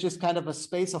space, which is kind of a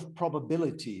space of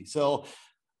probability. So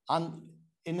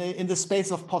in the space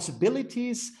of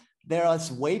possibilities, there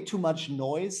is way too much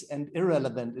noise and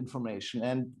irrelevant information.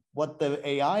 And what the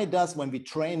AI does when we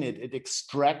train it, it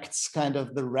extracts kind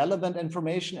of the relevant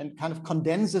information and kind of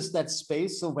condenses that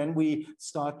space. So when we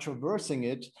start traversing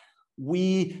it,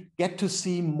 we get to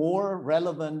see more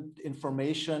relevant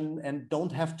information and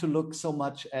don't have to look so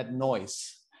much at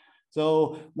noise.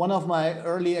 So one of my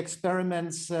early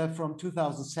experiments from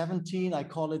 2017, I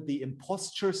call it the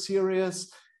imposture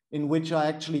series, in which I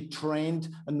actually trained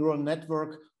a neural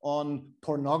network on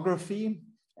pornography.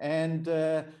 And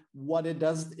what it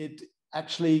does, it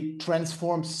actually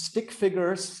transforms stick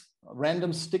figures,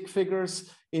 random stick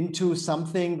figures, into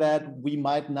something that we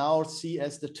might now see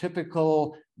as the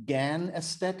typical GAN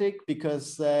aesthetic,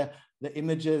 because the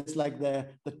images, like the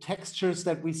textures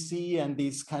that we see and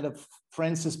these kind of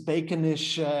Francis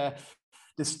Baconish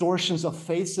distortions of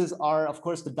faces are, of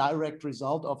course, the direct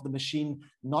result of the machine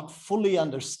not fully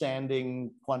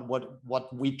understanding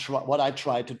what I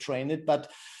try to train it. But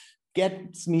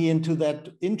gets me into that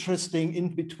interesting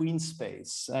in-between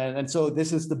space. And so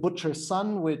this is The Butcher's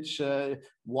Son, which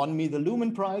won me the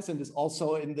Lumen Prize and is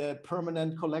also in the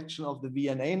permanent collection of the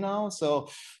V&A now. So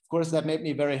of course that made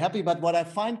me very happy. But what I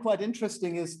find quite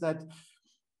interesting is that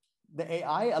the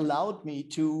AI allowed me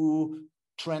to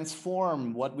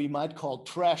transform what we might call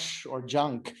trash or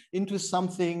junk into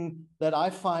something that I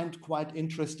find quite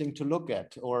interesting to look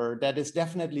at, or that is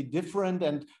definitely different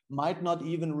and might not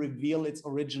even reveal its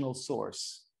original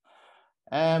source.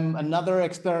 Another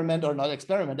experiment, or not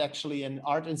experiment, actually an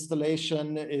art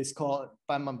installation is called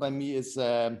by me is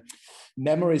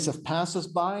Memories of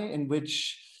Passers-by, in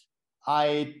which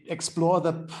I explore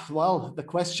the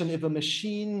question if a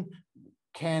machine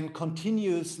can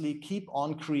continuously keep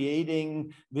on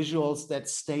creating visuals that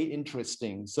stay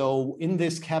interesting. So in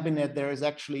this cabinet, there is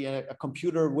actually a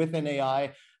computer with an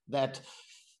AI that,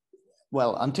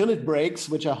 well, until it breaks,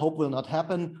 which I hope will not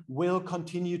happen, will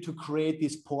continue to create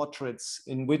these portraits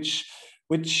in which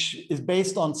is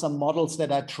based on some models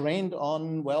that I trained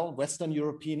on, well, Western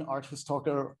European art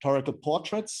historical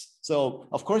portraits. So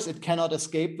of course it cannot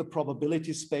escape the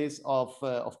probability space of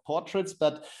portraits,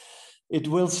 but it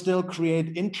will still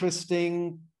create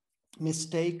interesting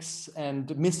mistakes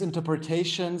and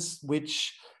misinterpretations,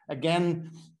 which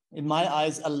again, in my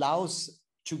eyes, allows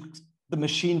the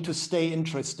machine to stay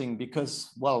interesting because,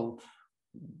 well,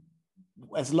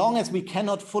 as long as we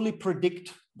cannot fully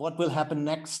predict what will happen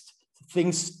next,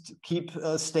 things keep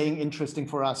staying interesting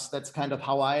for us. That's kind of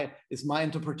how is my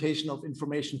interpretation of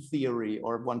information theory,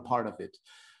 or one part of it.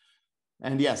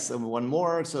 And yes, one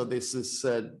more. So this is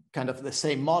kind of the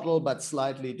same model, but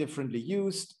slightly differently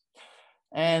used.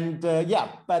 And yeah,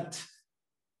 but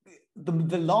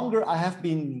the longer I have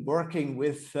been working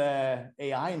with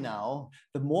AI now,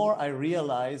 the more I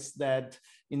realize that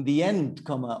in the end,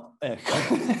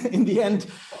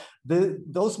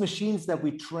 those machines that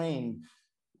we train,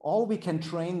 all we can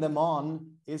train them on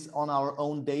is on our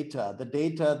own data, the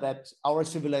data that our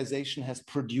civilization has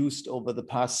produced over the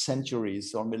past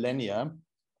centuries or millennia.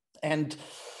 And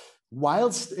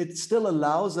whilst it still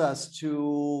allows us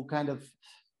to kind of,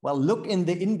 well, look in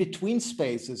the in-between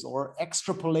spaces or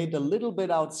extrapolate a little bit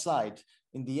outside,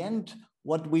 in the end,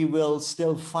 what we will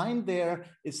still find there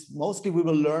is mostly we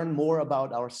will learn more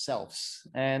about ourselves,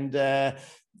 and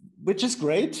which is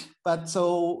great. But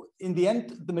so in the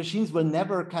end, the machines will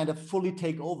never kind of fully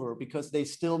take over because they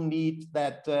still need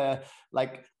that,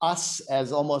 like us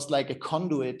as almost like a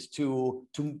conduit to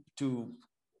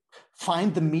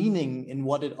find the meaning in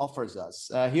what it offers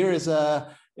us. Here is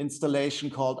a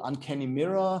installation called Uncanny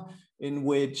Mirror, in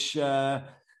which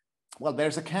well,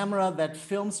 there's a camera that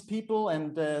films people,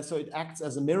 and so it acts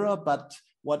as a mirror, but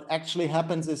what actually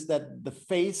happens is that the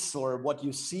face or what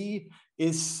you see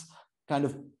is kind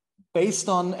of based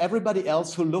on everybody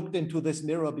else who looked into this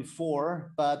mirror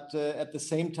before, but at the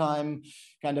same time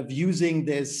kind of using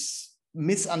this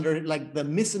the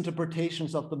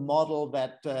misinterpretations of the model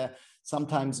that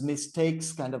sometimes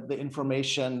mistakes kind of the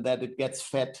information that it gets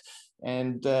fed,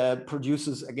 and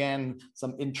produces again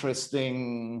some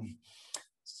interesting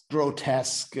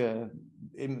grotesque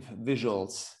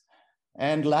visuals.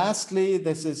 And lastly,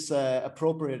 this is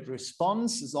Appropriate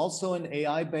Response, is also an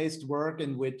AI-based work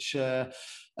in which a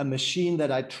machine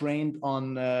that I trained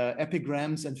on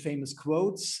epigrams and famous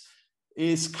quotes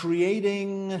is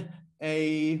creating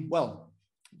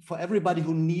for everybody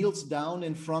who kneels down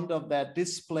in front of that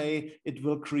display, it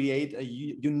will create a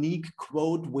unique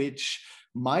quote which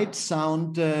might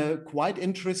sound quite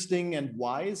interesting and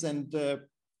wise, and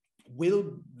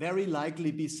will very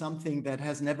likely be something that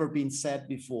has never been said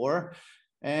before.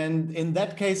 And in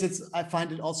that case, I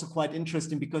find it also quite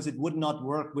interesting because it would not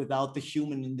work without the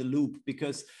human in the loop,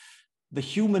 because the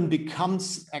human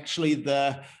becomes actually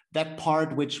that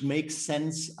part which makes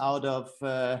sense out of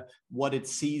what it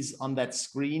sees on that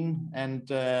screen. And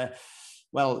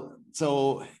well,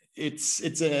 so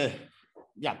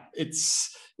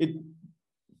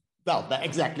well,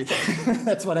 exactly.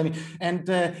 That's what I mean. And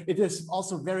it is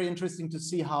also very interesting to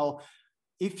see how,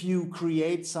 if you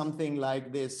create something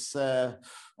like this,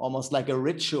 almost like a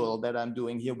ritual that I'm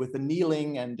doing here with the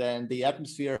kneeling and then the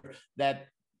atmosphere, that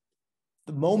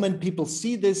the moment people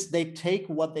see this, they take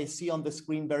what they see on the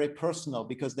screen very personal,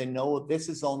 because they know this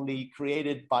is only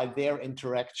created by their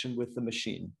interaction with the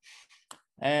machine.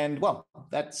 And well,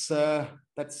 that's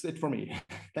it for me.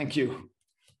 Thank you.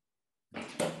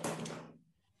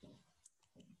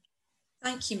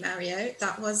 Thank you, Mario.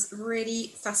 That was really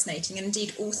fascinating. And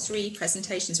indeed, all three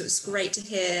presentations, it was great to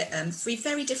hear three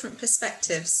very different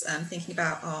perspectives thinking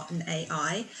about art and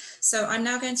AI. So I'm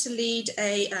now going to lead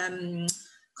a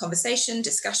conversation,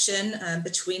 discussion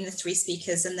between the three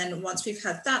speakers. And then once we've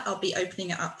had that, I'll be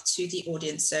opening it up to the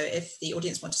audience. So if the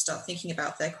audience want to start thinking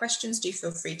about their questions, do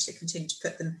feel free to continue to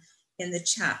put them in the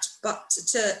chat. But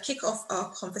to kick off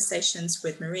our conversations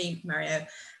with Marie, Mario,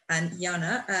 and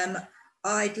Jana,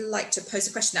 I'd like to pose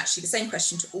a question, actually the same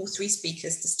question to all three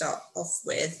speakers to start off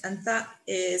with, and that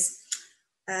is,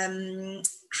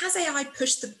 has AI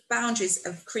pushed the boundaries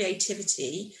of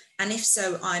creativity? And if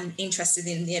so, I'm interested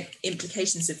in the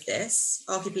implications of this.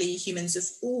 Arguably, humans have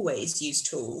always used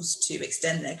tools to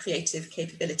extend their creative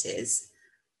capabilities.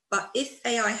 But if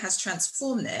AI has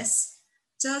transformed this,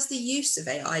 does the use of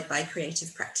AI by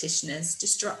creative practitioners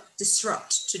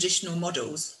disrupt traditional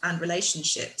models and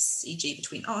relationships, e.g.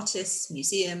 between artists,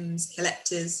 museums,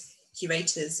 collectors,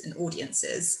 curators, and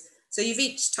audiences? So you've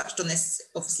each touched on this,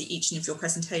 obviously, each of your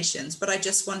presentations, but I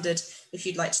just wondered if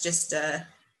you'd like to just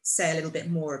say a little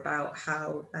bit more about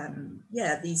how,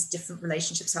 these different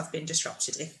relationships have been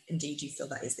disrupted, if indeed you feel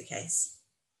that is the case.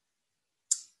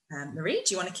 Marie,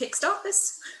 do you want to kickstart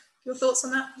this? Your thoughts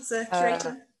on that as a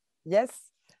curator? Yes.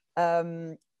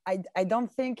 I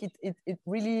don't think it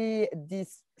really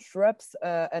disrupts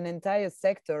an entire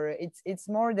sector. It's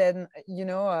more than,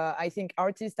 I think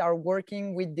artists are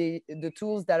working with the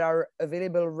tools that are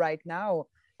available right now.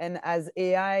 And as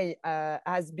AI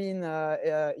has been,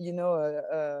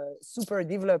 super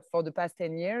developed for the past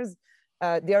 10 years,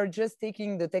 they are just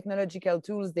taking the technological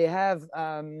tools they have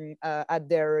at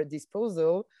their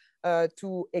disposal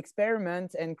to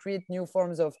experiment and create new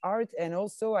forms of art. And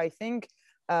also, I think,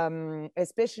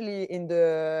 especially in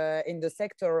the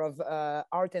sector of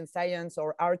art and science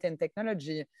or art and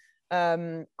technology,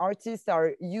 artists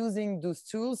are using those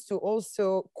tools to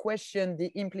also question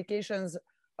the implications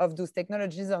of those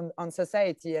technologies on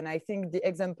society. And I think the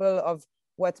example of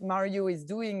what Mario is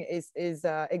doing is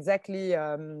exactly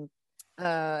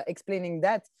explaining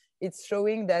that. It's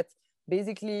showing that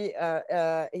basically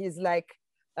he's like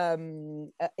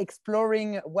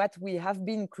exploring what we have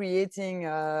been creating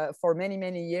for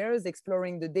many years,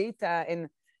 exploring the data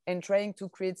and trying to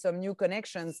create some new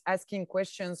connections, asking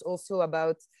questions also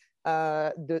about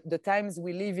the times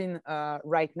we live in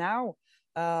right now.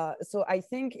 So I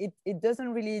think it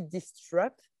doesn't really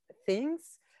disrupt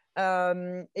things.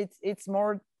 It's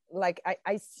more like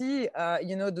I see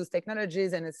those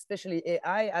technologies and especially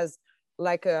AI as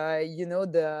like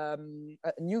the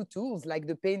new tools, like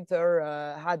the painter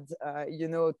had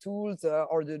tools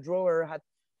or the drawer had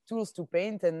tools to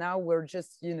paint, and now we're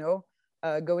just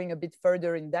going a bit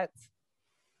further in that.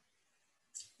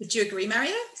 Would you agree,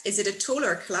 Mario? Is it a tool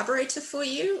or a collaborator for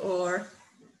you, or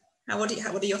what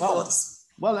are your thoughts?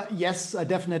 Well, yes, I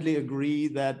definitely agree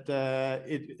that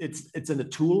it's a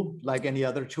tool like any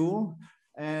other tool.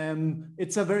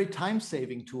 It's a very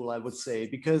time-saving tool, I would say,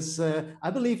 because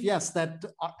I believe, yes, that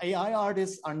AI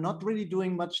artists are not really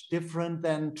doing much different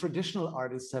than traditional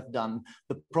artists have done.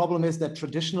 The problem is that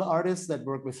traditional artists that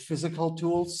work with physical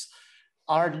tools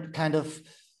are kind of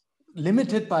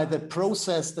limited by the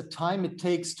process, the time it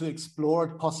takes to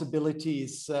explore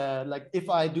possibilities. Like if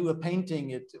I do a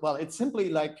painting, it's simply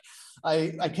like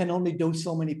I can only do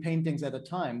so many paintings at a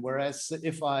time. Whereas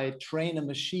if I train a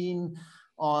machine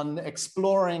on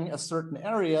exploring a certain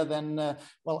area, then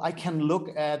I can look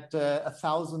at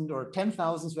 1,000 or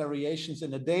 10,000 variations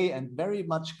in a day, and very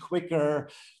much quicker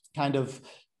kind of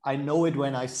I know it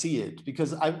when I see it,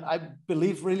 because I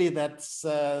believe really that's,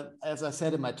 as I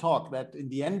said in my talk, that in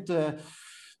the end,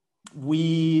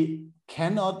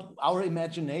 our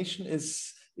imagination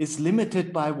is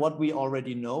limited by what we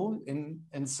already know.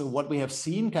 And so what we have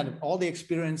seen, kind of all the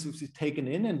experiences we've taken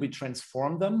in, and we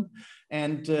transform them.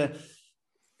 And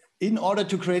in order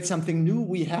to create something new,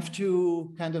 we have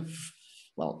to kind of,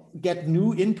 get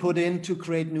new input in to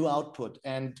create new output.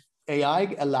 And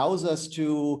AI allows us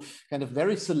to kind of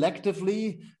very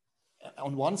selectively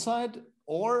on one side,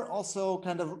 or also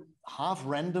kind of half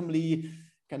randomly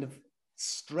kind of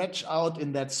stretch out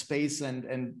in that space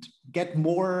and get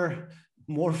more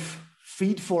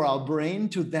feed for our brain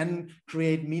to then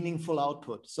create meaningful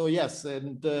output. So yes,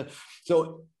 and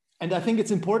I think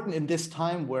it's important in this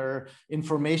time where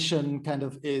information kind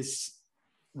of is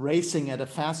racing at a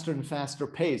faster and faster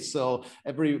pace. So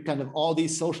all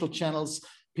these social channels,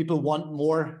 people want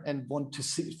more and want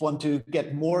to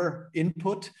get more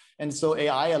input. And so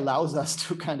AI allows us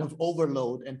to kind of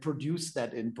overload and produce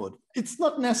that input. It's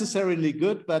not necessarily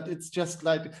good, but it's just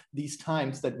like these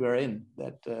times that we're in,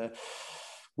 that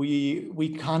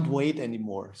we can't wait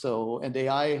anymore. So, and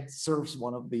AI serves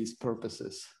one of these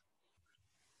purposes.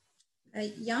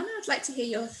 Jana, I'd like to hear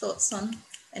your thoughts on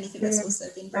anything that's also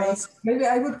been raised. Maybe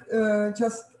I would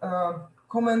just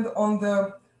comment on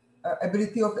the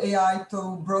ability of AI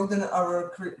to broaden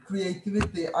our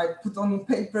creativity, I put on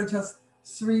paper just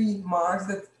 3 marks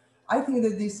that I think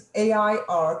that this AI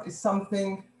art is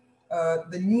something,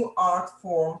 the new art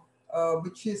form,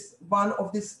 which is one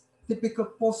of these typical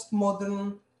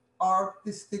postmodern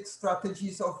artistic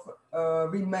strategies of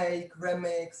remake,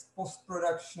 remix,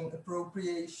 post-production,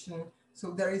 appropriation.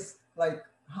 So there is like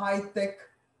high-tech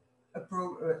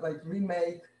like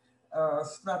remake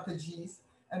strategies.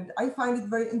 And I find it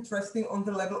very interesting on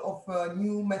the level of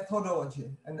new methodology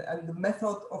and the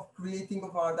method of creating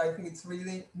of art. I think it's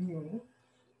really new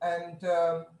and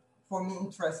for me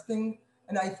interesting.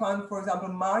 And I found, for example,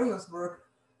 Mario's work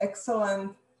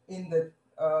excellent in the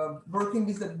working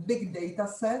with the big data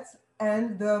sets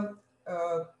and the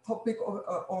topic of,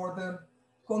 or the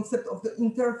concept of the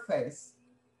interface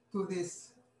to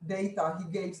this data he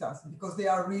gives us, because they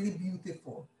are really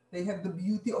beautiful. They have the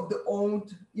beauty of the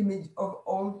old image of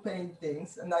old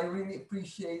paintings, and I really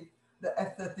appreciate the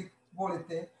aesthetic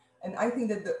quality. And I think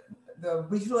that the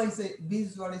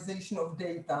visualization of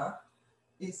data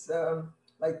is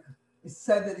like, it's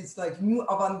said that it's like new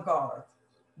avant-garde.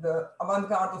 The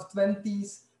avant-garde of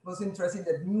 20s was interested in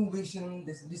that new vision,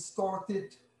 this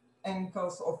distorted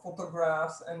angles of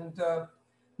photographs and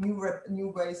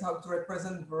new ways how to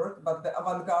represent work. But the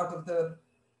avant-garde of the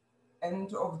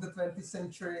end of the 20th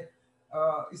century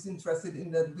is interested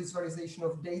in the visualization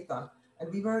of data.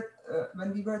 And we were,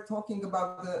 when we were talking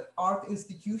about the art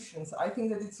institutions, I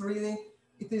think that it's really,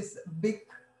 it is a big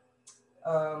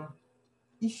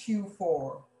issue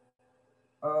for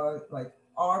like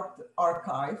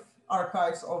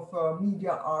archives of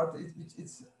media art.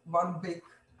 It's one big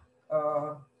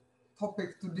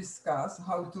topic to discuss,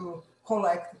 how to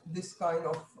collect this kind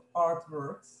of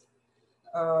artworks.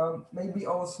 Maybe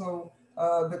also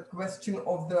the question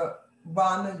of the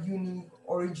one unique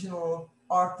original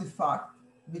artifact,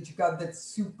 which got that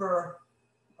super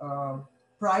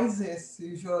prizes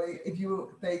usually if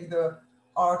you take the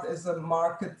art as a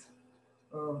market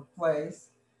place.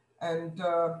 And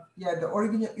yeah, the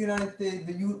originality,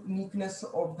 the uniqueness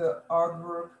of the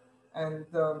artwork, and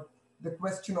the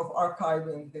question of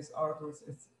archiving this artworks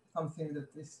is something that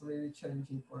is really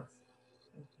changing for us.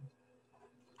 Thank you.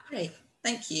 Great,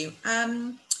 thank you.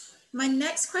 My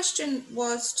next question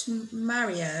was to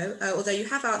Mario, although you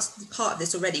have answered part of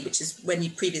this already, which is when you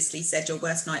previously said your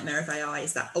worst nightmare of AI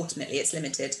is that ultimately it's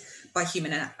limited by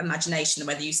human imagination, and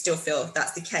whether you still feel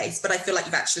that's the case. But I feel like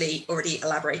you've actually already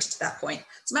elaborated to that point.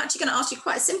 So I'm actually going to ask you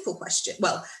quite a simple question.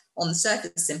 Well, on the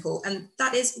surface simple, and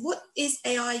that is, what is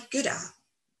AI good at?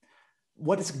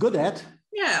 What it's good at?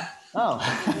 Yeah. Oh.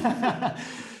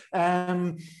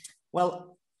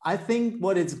 Well, I think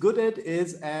what it's good at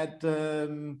is at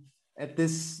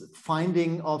this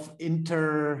finding of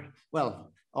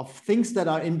of things that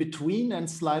are in between and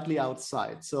slightly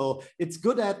outside. So it's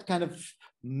good at kind of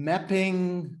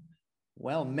mapping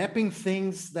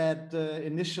things that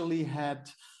initially had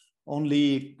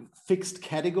only fixed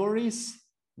categories,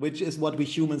 which is what we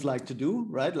humans like to do,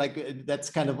 right? Like that's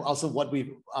kind of also what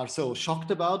we are so shocked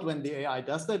about when the AI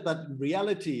does that. But in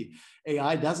reality,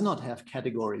 AI does not have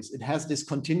categories. It has this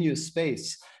continuous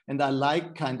space. And I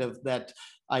like kind of that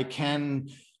I can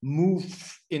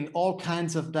move in all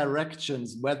kinds of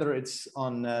directions, whether it's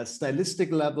on a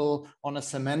stylistic level, on a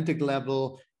semantic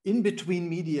level, in between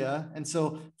media. And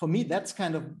so for me, that's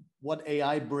kind of what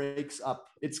AI breaks up.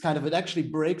 It actually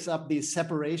breaks up these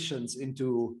separations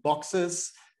into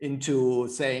boxes, into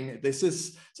saying this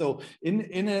is, so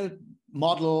in a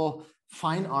model,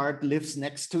 fine art lives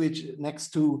next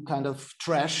to kind of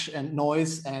trash and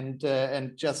noise and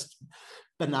just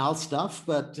banal stuff.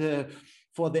 But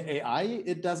for the AI,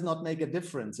 it does not make a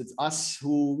difference. It's us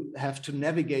who have to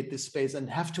navigate this space and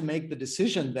have to make the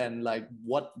decision then, like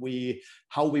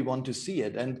how we want to see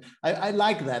it. And I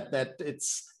like that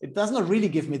it does not really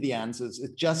give me the answers.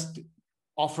 It just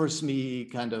offers me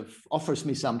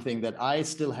something that I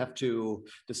still have to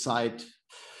decide,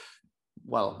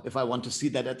 well, if I want to see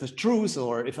that as the truth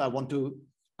or if I want to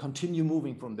continue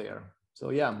moving from there.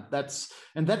 So yeah, that's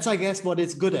I guess what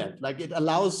it's good at. Like it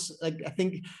allows, like I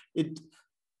think it,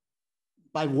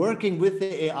 by working with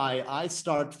the AI, I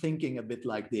start thinking a bit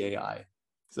like the AI.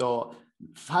 So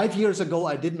 5 years ago,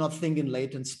 I did not think in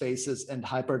latent spaces and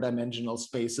hyperdimensional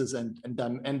spaces, and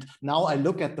now I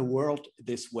look at the world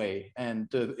this way. And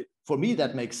for me,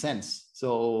 that makes sense.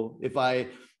 So if I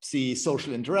see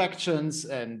social interactions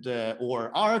and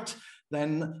or art,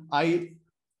 then I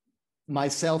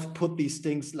myself put these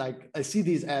things, like I see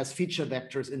these as feature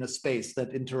vectors in a space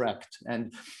that interact.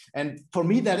 And for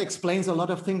me, that explains a lot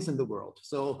of things in the world.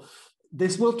 So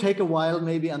this will take a while,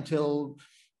 maybe until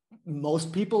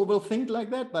most people will think like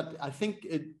that, but I think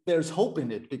there's hope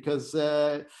in it, because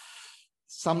it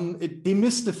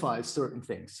demystifies certain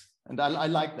things. And I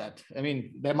like that. I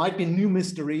mean, there might be new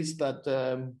mysteries, but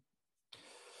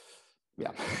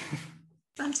yeah.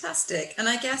 Fantastic. And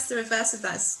I guess the reverse of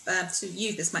that is to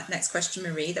you, this next question,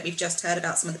 Marie, that we've just heard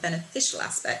about some of the beneficial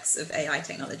aspects of AI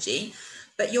technology.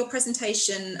 But your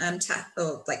presentation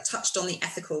touched on the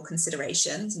ethical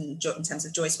considerations in terms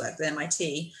of Joy's work with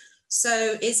MIT.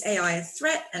 So is AI a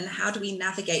threat, and how do we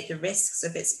navigate the risks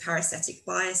of its parasitic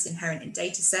bias inherent in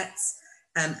data sets,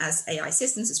 as AI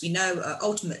systems, as we know, are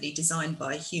ultimately designed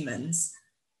by humans?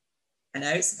 I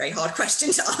know it's a very hard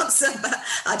question to answer, but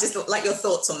I just like your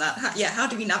thoughts on that. How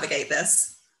do we navigate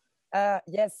this?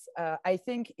 Yes, I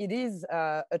think it is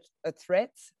a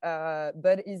threat,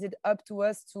 but is it up to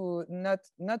us to not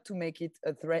to make it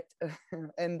a threat?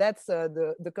 And that's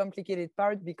the complicated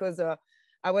part, because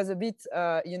I was a bit,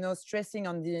 stressing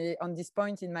on this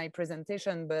point in my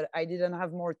presentation, but I didn't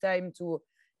have more time to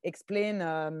explain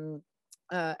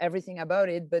everything about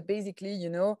it. But basically,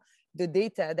 the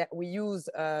data that we use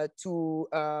for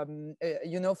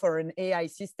an AI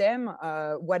system,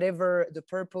 whatever the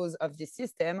purpose of the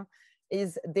system,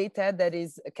 is data that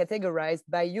is categorized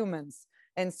by humans.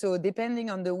 And so depending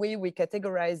on the way we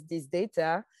categorize this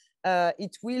data,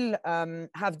 it will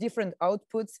have different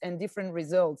outputs and different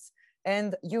results.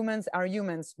 And humans are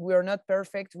humans. We are not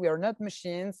perfect. We are not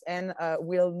machines, and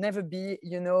we'll never be,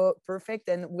 perfect,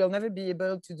 and we'll never be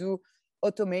able to do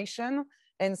automation.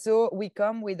 And so we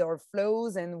come with our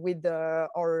flaws and with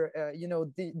our,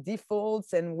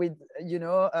 defaults, and with,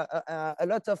 a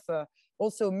lot of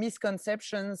also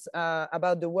misconceptions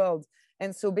about the world.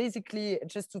 And so basically,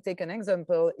 just to take an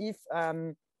example, if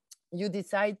you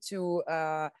decide to,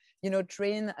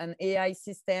 train an AI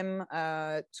system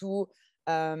to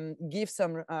give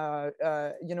some,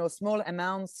 small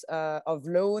amounts of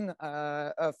loan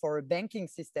for a banking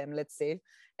system, let's say,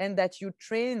 and that you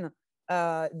train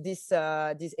this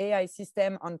AI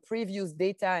system on previous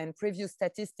data and previous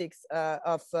statistics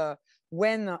of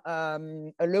when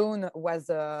a loan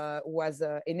was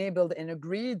enabled and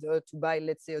agreed to buy,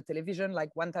 let's say, a television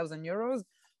like 1,000 euros,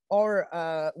 or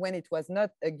when it was not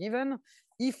given.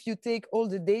 If you take all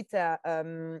the data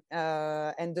and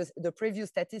the previous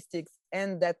statistics,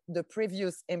 and that the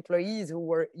previous employees who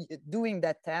were doing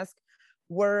that task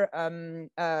were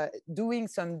doing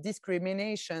some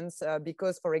discriminations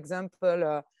because, for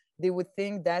example, they would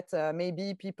think that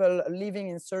maybe people living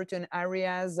in certain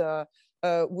areas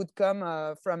would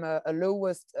come from a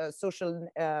lowest social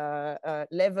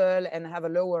level and have a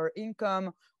lower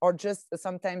income, or just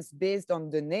sometimes based on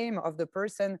the name of the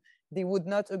person, they would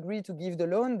not agree to give the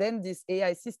loan. Then this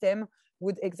AI system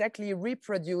would exactly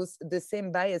reproduce the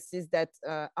same biases that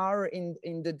are in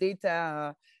the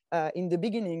data in the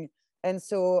beginning. And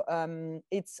so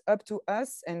it's up to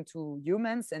us and to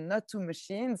humans, and not to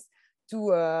machines,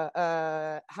 to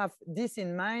have this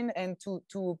in mind, and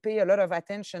to pay a lot of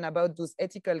attention about those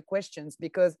ethical questions,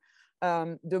 because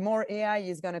the more AI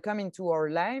is going to come into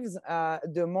our lives,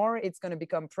 the more it's going to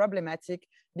become problematic,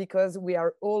 because we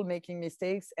are all making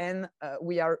mistakes, and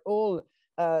we are all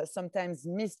sometimes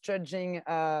misjudging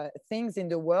things in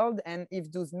the world. And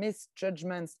if those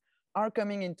misjudgments are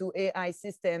coming into AI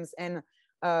systems, and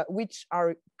which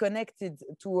are connected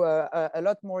to a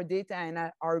lot more data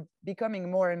and are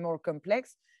becoming more and more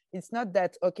complex, it's not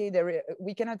that, okay,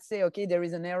 we cannot say, okay, there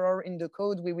is an error in the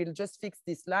code, we will just fix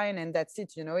this line and that's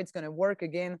it, it's going to work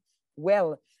again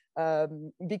well,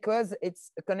 because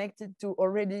it's connected to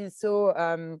already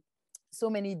so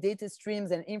many data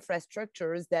streams and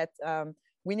infrastructures that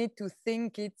we need to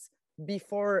think it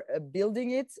before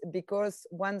building it, because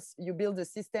once you build a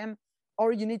system,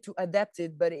 or you need to adapt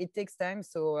it, but it takes time.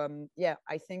 So yeah,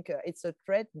 I think it's a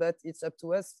threat, but it's up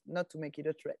to us not to make it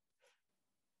a threat.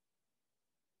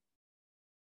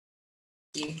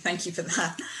 Thank you for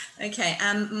that. Okay,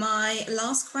 my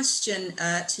last question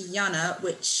to Jana,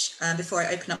 which before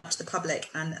I open up to the public,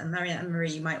 and Marianne and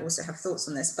Marie, you might also have thoughts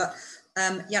on this, but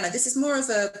Jana, this is more of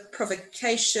a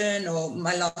provocation, or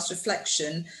my last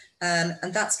reflection,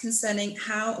 and that's concerning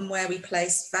how and where we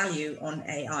place value on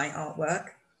AI artwork.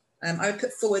 I would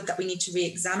put forward that we need to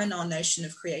re-examine our notion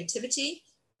of creativity.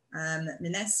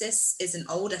 Mimesis is an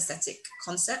old aesthetic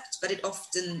concept, but it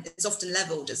is often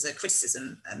leveled as a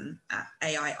criticism at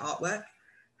AI artwork.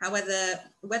 However,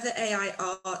 whether AI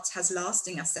art has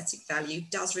lasting aesthetic value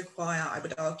does require, I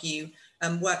would argue,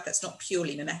 work that's not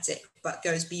purely mimetic, but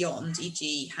goes beyond,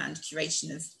 e.g. hand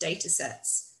curation of data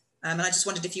sets. And I just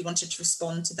wondered if you wanted to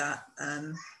respond to that,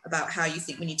 about how you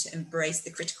think we need to embrace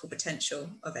the critical potential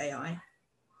of AI.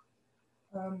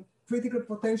 critical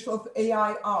potential of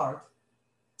AI art.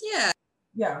 Yeah.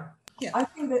 Yeah. Yeah. I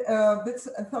think that that's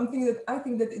something that I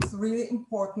think that it's really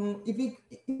important. If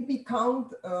we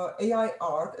count AI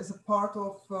art as a part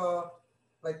of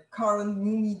like current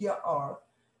new media art,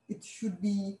 it should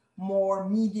be more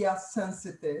media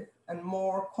sensitive and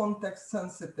more context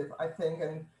sensitive, I think.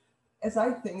 And as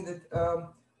I think that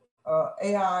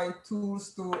AI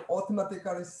tools to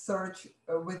automatically search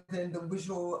within the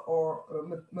visual or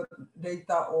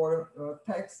data or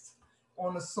text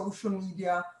on a social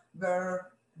media were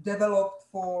developed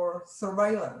for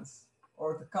surveillance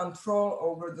or the control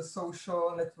over the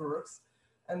social networks.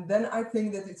 And then I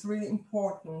think that it's really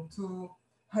important to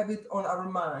have it on our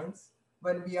minds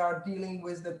when we are dealing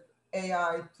with the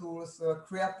AI tools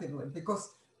creatively, because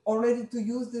already to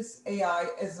use this AI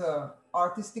as an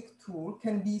artistic tool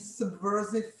can be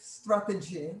subversive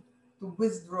strategy to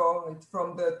withdraw it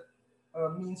from the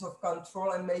means of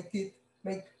control and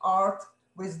make art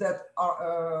with that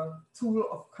tool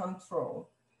of control.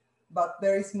 But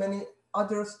there is many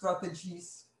other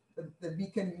strategies that we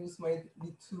can use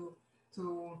maybe to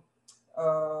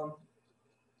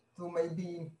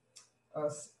maybe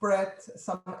spread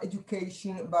some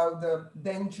education about the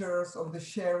dangers of the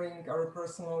sharing our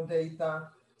personal data.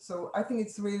 So I think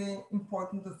it's really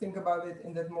important to think about it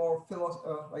in that more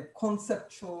like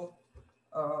conceptual,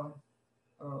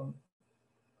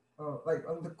 like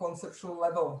on the conceptual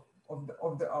level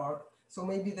of the art. So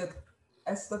maybe that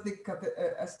aesthetical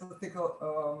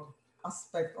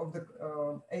aspect of the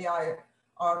AI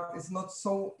art is not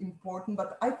so important,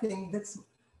 but I think that's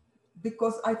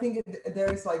because I think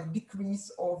there is like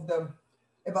decrease of the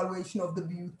evaluation of the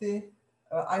beauty.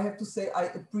 I have to say I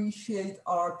appreciate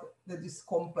art that is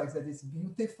complex, that is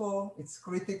beautiful, it's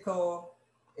critical,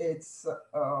 it's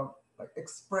like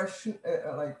expression,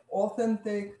 like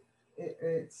authentic,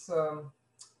 it's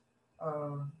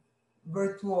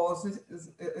virtuoso,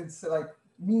 it's like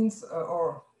means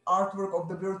or artwork of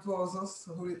the virtuosos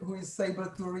who is able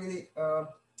to really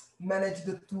manage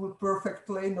the tool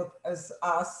perfectly, not as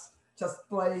us just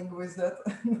playing with it.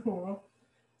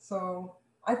 So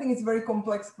I think it's a very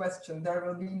complex question. There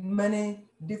will be many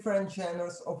different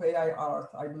genres of AI art,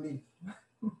 I believe.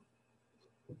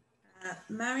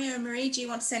 Mario and Marie, do you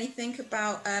want to say anything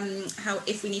about how,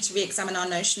 if we need to re-examine our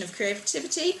notion of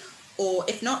creativity, or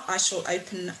if not, I shall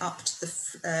open up to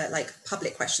the like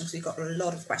public questions. We've got a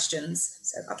lot of questions,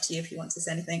 so up to you if you want to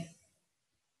say anything.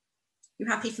 You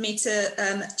happy for me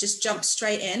to just jump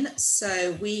straight in?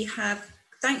 So we have,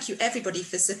 thank you everybody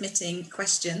for submitting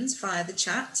questions via the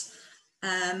chat.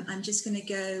 I'm just going to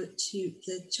go to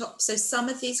the top. So some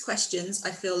of these questions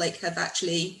I feel like have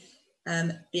actually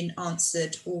been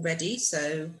answered already.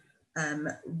 So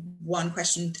one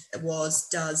question was,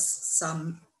 does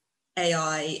some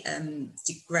AI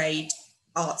degrade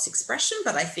art's expression?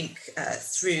 But I think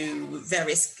through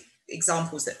various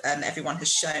examples that everyone has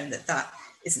shown that that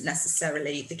isn't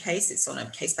necessarily the case. It's on a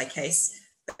case-by-case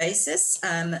basis.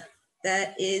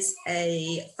 There is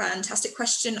a fantastic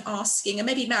question asking, and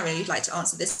maybe Mario, you'd like to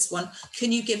answer this one.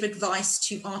 Can you give advice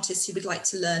to artists who would like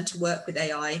to learn to work with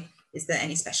AI? Is there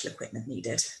any special equipment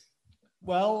needed?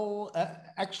 Well,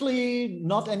 actually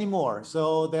not anymore.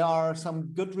 So there are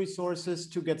some good resources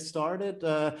to get started.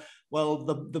 Well,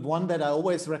 the one that I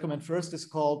always recommend first is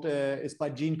called, is by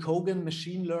Gene Kogan,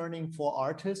 Machine Learning for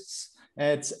Artists.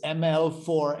 It's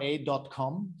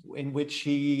ml4a.com, in which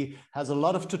he has a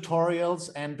lot of tutorials.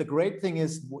 And the great thing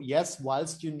is, yes,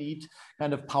 whilst you need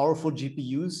kind of powerful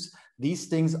GPUs, these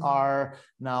things are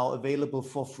now available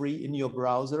for free in your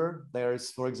browser.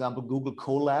 There's, for example, Google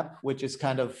Colab, which is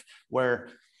kind of where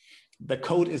the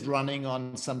code is running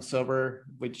on some server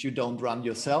which you don't run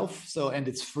yourself. So, and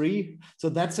it's free. So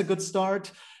that's a good start.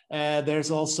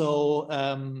 There's also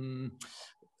an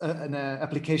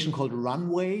application called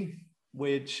Runway,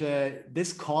 which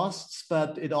this costs,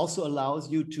 but it also allows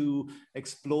you to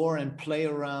explore and play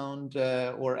around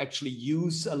or actually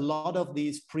use a lot of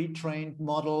these pre-trained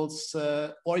models,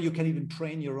 or you can even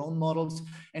train your own models,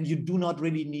 and you do not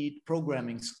really need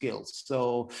programming skills.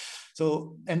 So,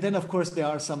 and then of course there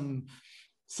are some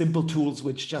simple tools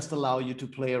which just allow you to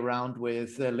play around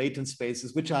with latent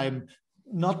spaces, which I'm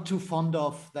not too fond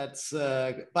of. That's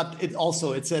but it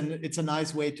also it's a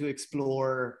nice way to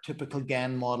explore typical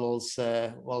GAN models.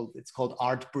 Well, it's called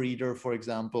Artbreeder, for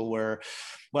example, where,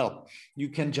 well, you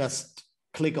can just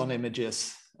click on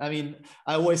images. I mean,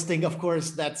 I always think, of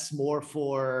course, that's more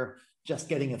for just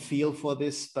getting a feel for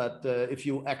this, but if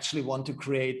you actually want to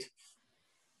create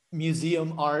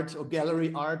museum art or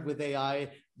gallery art with AI,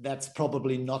 that's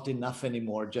probably not enough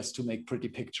anymore just to make pretty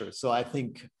pictures. So I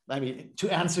think, I mean,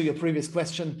 to answer your previous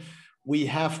question, we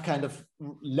have kind of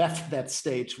left that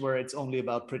stage where it's only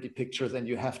about pretty pictures and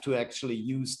you have to actually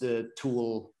use the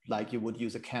tool like you would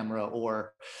use a camera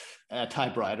or a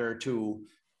typewriter to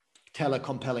tell a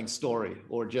compelling story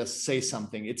or just say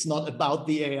something. It's not about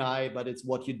the AI, but it's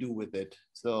what you do with it.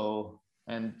 So,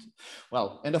 and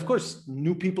well, and of course,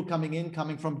 new people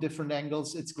coming from different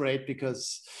angles. It's great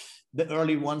because the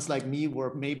early ones like me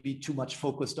were maybe too much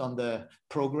focused on the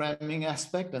programming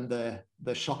aspect and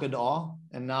the shock and awe.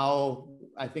 And now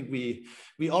I think we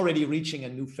already reaching a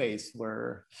new phase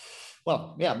where,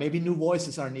 well, yeah, maybe new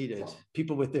voices are needed,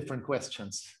 people with different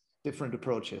questions, different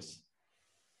approaches.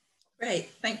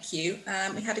 Great, thank you.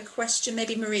 We had a question,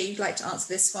 maybe Marie, you'd like to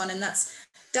answer this one, and that's,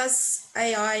 does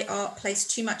AI art place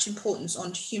too much importance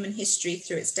on human history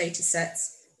through its data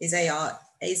sets? Is AI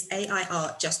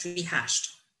art just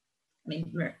rehashed? I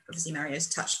mean, obviously Mario's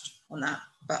touched on that,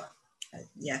 but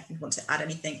yeah, if you want to add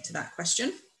anything to that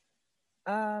question.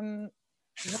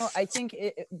 No, I think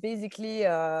basically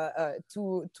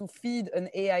to feed an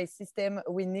AI system,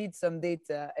 we need some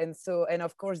data. And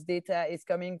of course, data is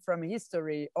coming from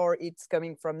history or it's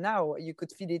coming from now. You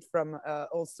could feed it from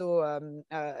also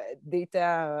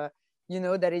data,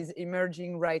 that is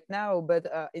emerging right now, but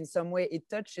in some way it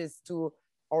touches to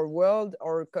our world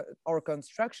or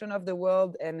construction of the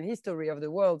world and history of the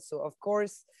world. So of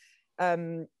course,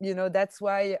 that's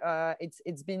why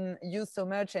it's been used so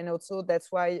much, and also that's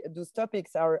why those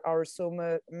topics are so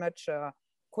much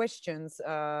questions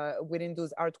within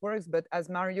those artworks. But as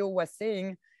Mario was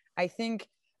saying, I think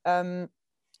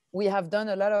we have done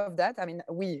a lot of that. I mean,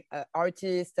 we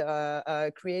artists,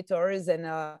 creators,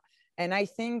 and I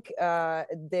think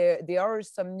there are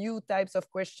some new types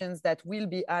of questions that will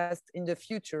be asked in the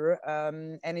future,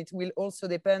 and it will also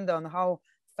depend on how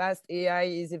fast AI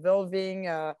is evolving.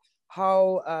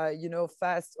 How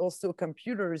fast also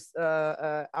computers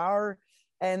are,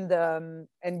 and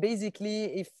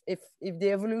basically if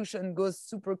the evolution goes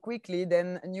super quickly,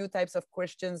 then new types of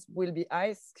questions will be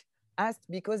asked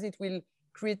because it will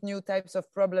create new types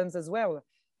of problems as well.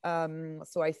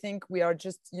 So I think we are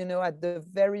just at the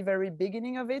very, very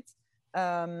beginning of it,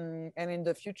 and in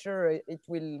the future it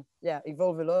will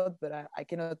evolve a lot, but I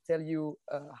cannot tell you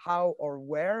how or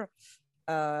where.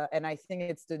 And I think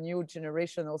it's the new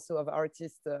generation also of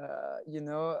artists,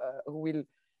 who will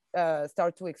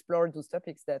start to explore those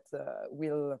topics that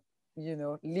will,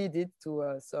 lead it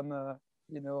to some,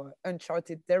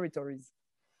 uncharted territories.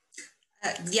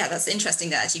 Yeah, that's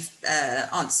interesting. That actually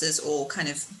answers or kind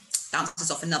of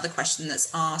bounces off another question that's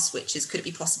asked, which is, could it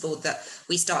be possible that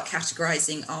we start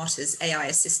categorizing art as AI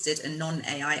assisted and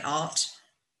non-AI art?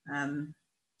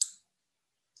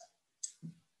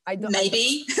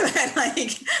 Maybe,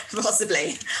 like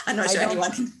possibly. I'm not sure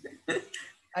anyone can.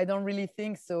 I don't really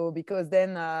think so, because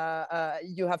then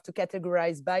you have to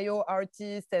categorize bio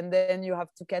artists, and then you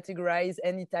have to categorize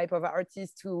any type of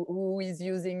artist who is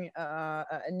using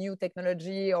a new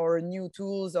technology or new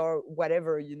tools or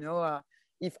whatever.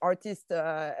 If artists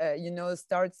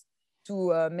starts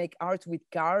to make art with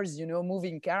cars,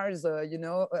 moving cars,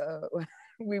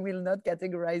 we will not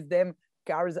categorize them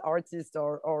cars artists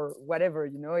or whatever.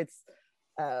 It's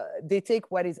they take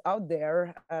what is out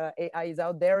there. AI is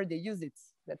out there, they use it.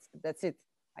 That's it,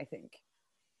 I think.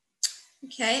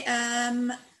 Okay,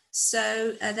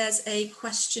 so there's a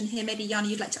question here. Maybe Jana,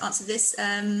 you'd like to answer this.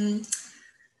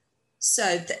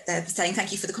 So they're saying,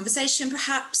 thank you for the conversation.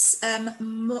 Perhaps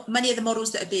many of the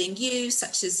models that are being used,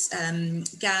 such as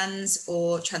GANs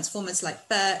or transformers like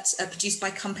BERT, are produced by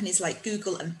companies like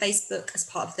Google and Facebook as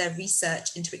part of their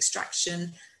research into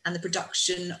extraction and the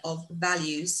production of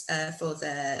values for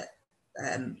their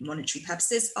monetary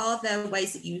purposes. Are there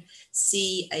ways that you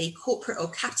see a corporate or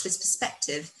capitalist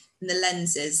perspective in the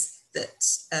lenses that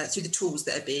through the tools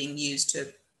that are being used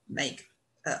to make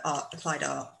applied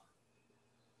art?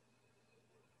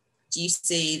 Do you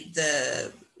see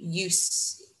the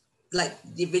use, like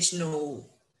the original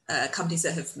companies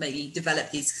that have maybe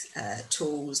developed these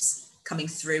tools coming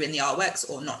through in the artworks,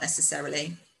 or not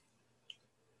necessarily?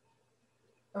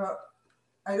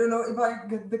 I don't know if I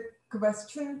get the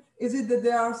question. Is it that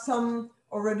there are some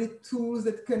already tools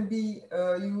that can be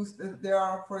used? There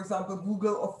are, for example,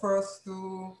 Google offers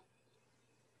to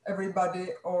everybody,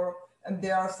 and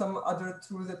there are some other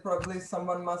tools that probably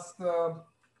someone must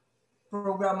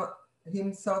program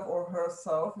himself or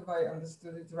herself, if I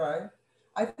understood it right.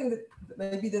 I think that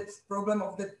maybe that's problem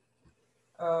of the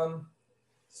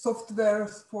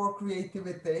softwares for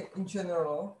creativity in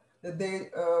general, that they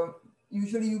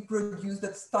usually you produce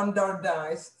that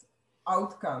standardized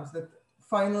outcomes, that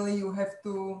finally you have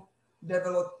to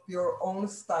develop your own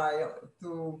style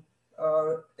to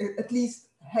at least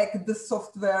hack the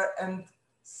software and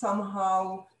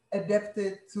somehow adapt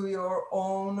it to your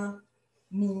own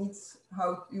needs,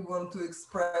 how you want to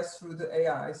express through the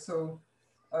AI. So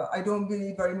I don't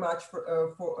believe very much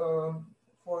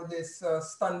for this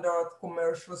standard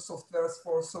commercial softwares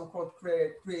for so-called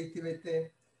creativity.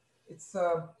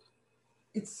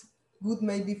 It's good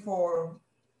maybe for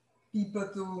people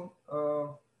to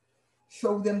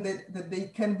show them that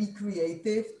they can be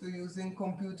creative to using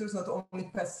computers, not only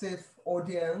passive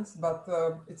audience, but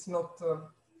it's not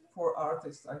for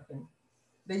artists, I think.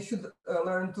 They should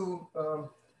learn to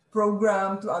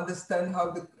program, to understand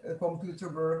how the computer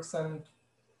works. And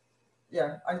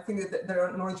yeah, I think that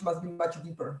their knowledge must be much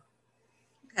deeper.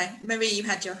 Okay, Marie, you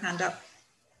had your hand up.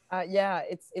 Yeah,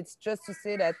 it's just to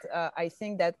say that I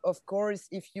think that, of course,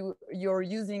 if you're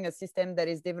using a system that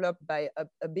is developed by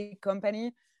a big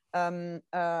company,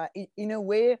 in a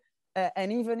way,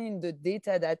 and even in the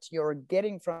data that you're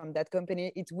getting from that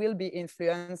company, it will be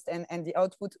influenced, and the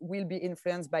output will be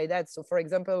influenced by that. So, for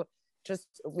example, just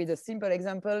with a simple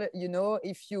example, you know,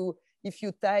 if you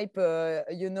type,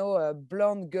 you know, a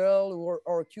blonde girl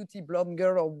or cutie blonde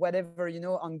girl or whatever, you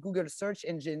know, on Google search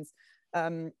engines,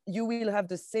 you will have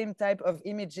the same type of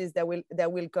images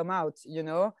that will come out, you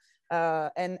know,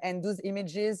 and those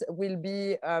images will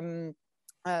be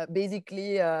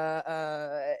basically,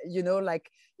 you know, like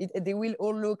they will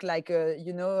all look like,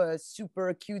 you know,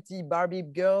 super cutie Barbie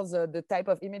girls, the type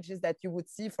of images that you would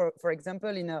see, for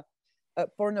example, in a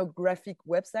pornographic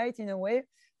website, in a way,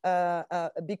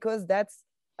 because that's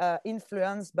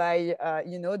influenced by,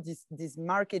 you know, this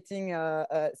marketing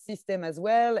system as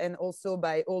well, and also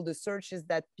by all the searches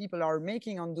that people are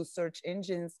making on those search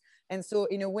engines. And so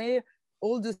in a way,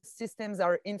 all the systems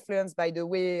are influenced by the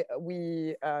way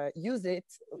we use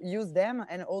them,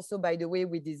 and also by the way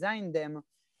we design them.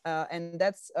 And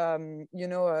that's, you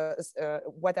know,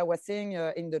 what I was saying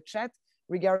in the chat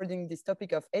regarding this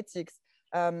topic of ethics.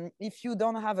 If you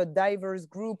don't have a diverse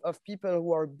group of people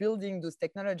who are building those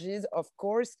technologies, of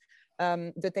course,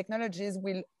 the technologies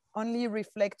will only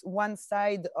reflect one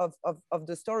side of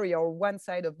the story, or one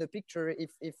side of the picture,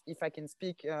 if I can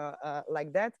speak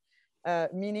like that.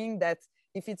 Meaning that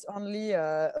if it's only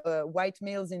white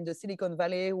males in the Silicon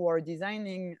Valley who are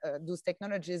designing those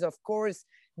technologies, of course,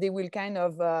 they will kind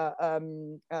of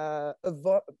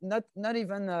avoid, not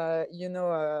even, you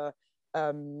know,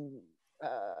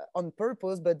 on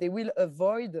purpose, but they will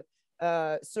avoid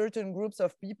certain groups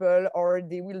of people, or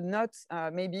they will not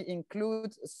maybe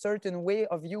include a certain way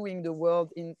of viewing the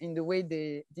world in the way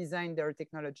they design their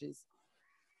technologies.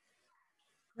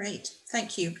 Great,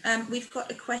 thank you. We've got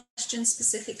a question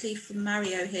specifically from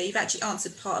Mario here. You've actually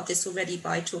answered part of this already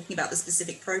by talking about the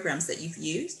specific programs that you've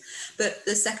used, but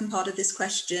the second part of this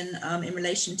question, in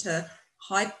relation to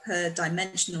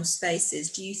hyperdimensional spaces,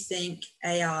 do you think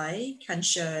AI can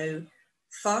show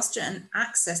faster and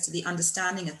access to the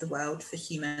understanding of the world for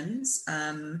humans,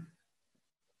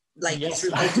 like yes,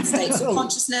 through altered states of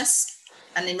consciousness,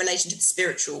 and in relation to the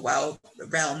spiritual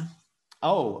realm?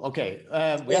 Oh, okay.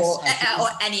 Yes, or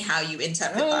anyhow you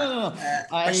interpret that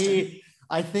question.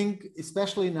 I think,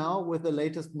 especially now with the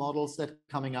latest models that are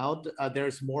coming out,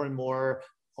 there's more and more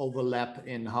overlap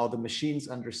in how the machines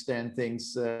understand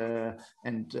things,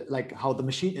 and like how the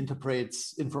machine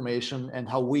interprets information and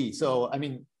how we. So, I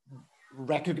mean,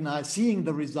 seeing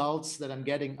the results that I'm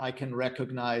getting, I can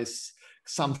recognize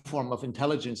some form of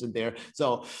intelligence in there.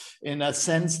 So, in a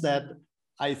sense that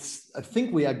I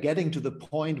think we are getting to the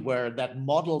point where that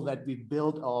model that we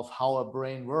built of how a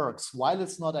brain works, while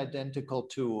it's not identical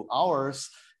to ours,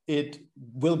 it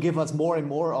will give us more and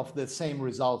more of the same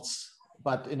results,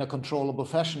 but in a controllable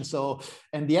fashion. So,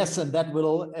 and yes, and that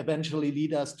will eventually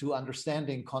lead us to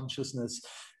understanding consciousness.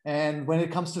 And when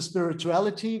it comes to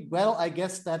spirituality, well, I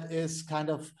guess that is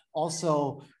kind of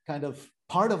also kind of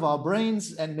part of our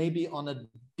brains, and maybe on a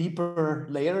deeper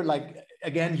layer, like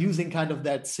again, using kind of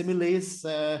that similes,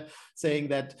 saying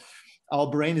that our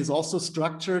brain is also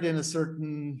structured in a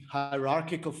certain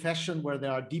hierarchical fashion where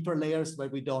there are deeper layers where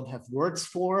we don't have words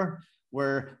for,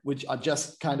 which are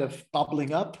just kind of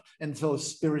bubbling up. And so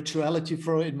spirituality,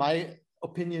 in my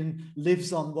opinion,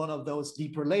 lives on one of those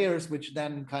deeper layers, which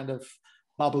then kind of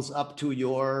bubbles up to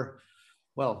your,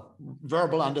 well,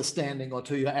 verbal understanding or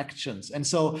to your actions. And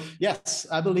so, yes,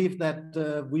 I believe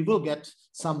that we will get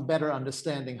some better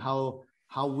understanding how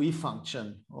we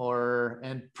function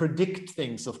and predict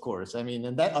things, of course. I mean,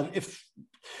 and that, if,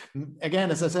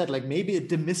 again, as I said, like maybe it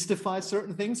demystifies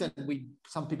certain things, and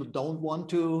some people don't want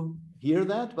to hear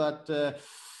that, but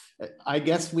I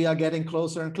guess we are getting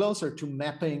closer and closer to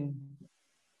mapping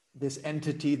this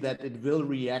entity that it will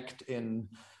react in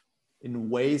in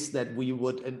ways that we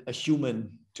would a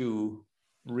human to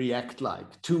react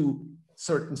like to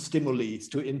certain stimuli,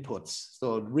 to inputs.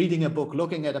 So reading a book,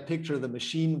 looking at a picture, the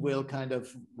machine will kind of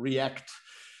react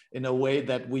in a way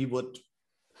that we would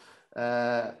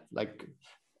like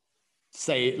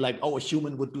say like, oh, a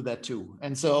human would do that too.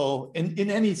 And so in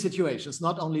any situations,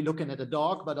 not only looking at a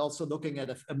dog, but also looking at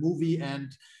a movie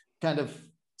and kind of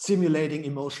simulating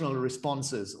emotional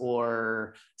responses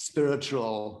or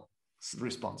spiritual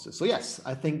responses. So yes,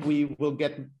 I think we will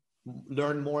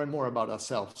learn more and more about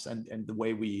ourselves and the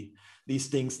way these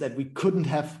things that we couldn't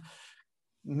have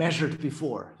measured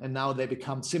before, and now they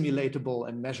become simulatable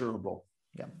and measurable.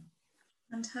 Yeah.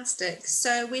 Fantastic.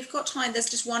 So we've got time. There's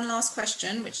just one last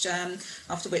question, which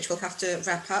after which we'll have to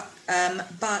wrap up.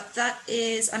 But that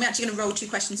is, I'm actually going to roll two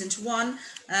questions into one.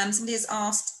 Somebody has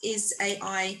asked, is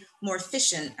AI more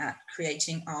efficient at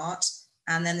creating art?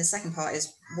 And then the second part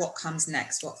is, what comes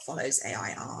next? What follows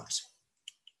AI art?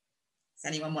 Does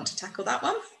anyone want to tackle that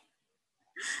one?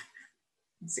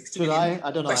 60 Should I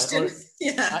don't know. Question.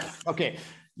 Yeah. Okay.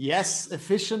 Yes,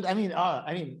 efficient. I mean,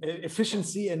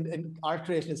 efficiency and art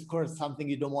creation is, of course, something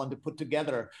you don't want to put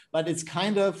together. But it's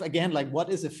kind of, again, like, what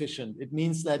is efficient? It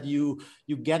means that you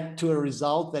get to a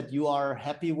result that you are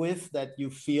happy with, that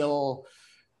you feel,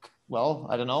 well,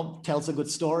 I don't know, tells a good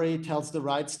story, tells the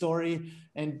right story.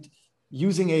 And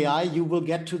using AI, you will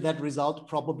get to that result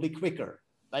probably quicker.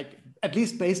 Like, at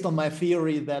least based on my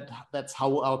theory that that's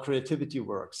how our creativity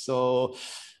works. So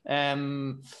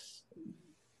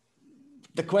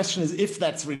the question is if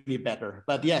that's really better.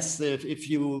 But yes, if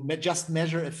you just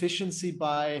measure efficiency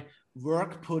by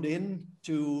work put in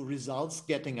to results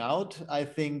getting out, I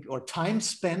think, or time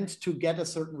spent to get a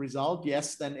certain result,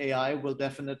 yes, then AI will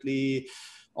definitely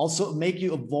also make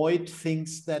you avoid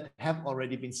things that have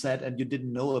already been said and you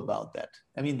didn't know about that.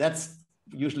 I mean, that's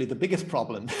usually the biggest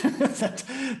problem,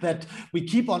 that we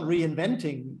keep on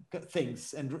reinventing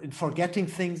things and forgetting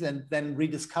things and then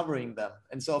rediscovering them.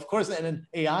 And so, of course, an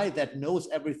AI that knows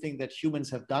everything that humans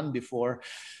have done before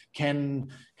can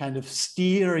kind of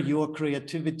steer your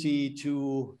creativity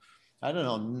to, I don't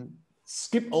know,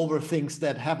 skip over things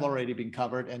that have already been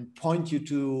covered and point you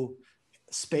to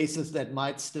spaces that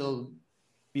might still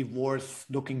be worth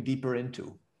looking deeper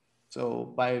into.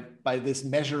 So by this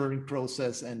measuring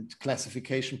process and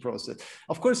classification process,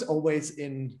 of course, always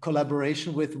in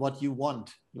collaboration with what you want,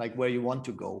 like where you want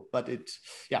to go. But it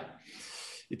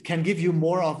can give you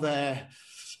more of the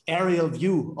aerial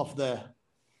view of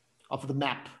the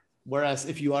map. Whereas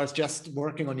if you are just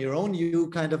working on your own, you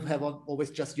kind of have always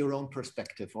just your own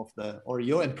perspective or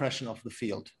your impression of the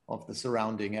field, of the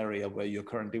surrounding area where you're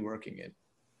currently working in.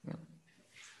 Yeah.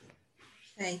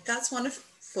 Okay, that's wonderful.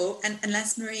 And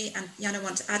unless Marie and Jana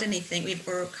want to add anything, we've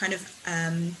kind of,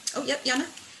 oh, yep, Jana.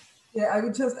 Yeah, I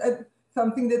would just add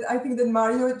something that I think that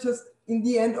Mario just in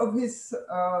the end of his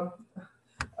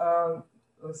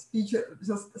speech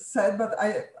just said, but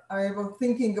I was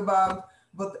thinking about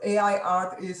what AI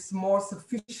art is more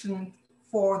sufficient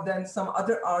for than some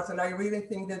other arts. And I really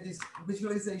think that these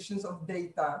visualizations of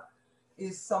data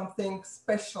is something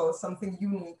special, something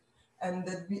unique. And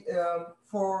that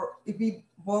if we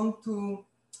want to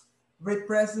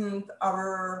represent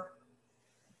our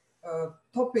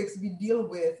topics we deal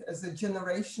with as a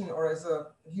generation or as a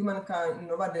humankind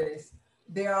nowadays,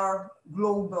 they are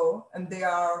global and they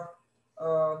are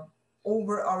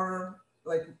over our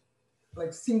like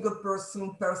single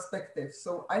person perspective.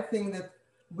 So I think that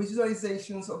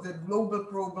visualizations of the global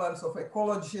problems of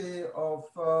ecology, of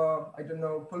I don't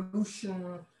know,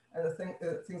 pollution and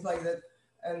things like that,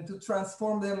 and to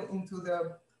transform them into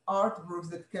the artworks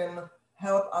that can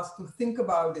help us to think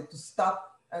about it, to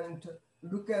stop and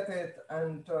look at it,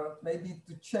 and maybe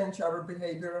to change our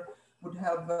behavior would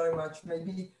help very much.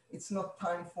 Maybe it's not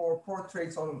time for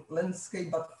portraits on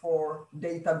landscape, but for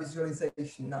data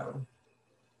visualization now.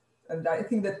 And I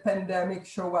think that pandemic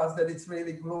show us that it's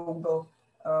really global.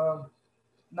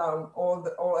 Now,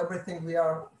 everything we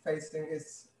are facing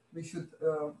is, we should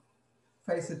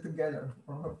face it together,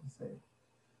 or how to say it,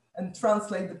 and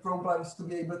translate the problems to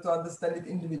be able to understand it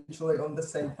individually on the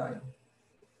same time.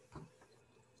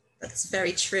 That's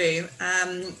very true.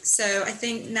 So I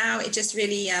think now it just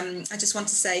really, I just want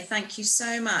to say thank you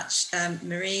so much,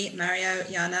 Marie, Mario,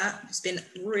 Jana. It's been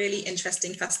really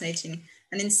interesting, fascinating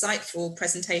and insightful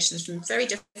presentations from very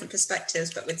different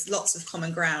perspectives, but with lots of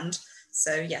common ground.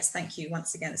 So yes, thank you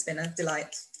once again. It's been a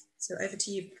delight. So over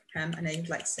to you, Prem. I know you'd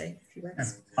like to say a few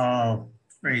words.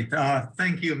 Great.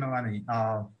 Thank you, Melanie.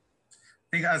 I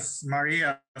think as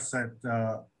Maria said,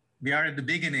 we are at the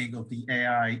beginning of the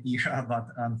AI era, but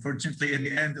unfortunately at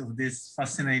the end of this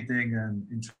fascinating and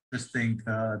interesting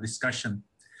discussion.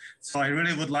 So I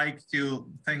really would like to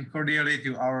thank cordially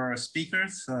to our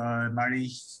speakers, Marie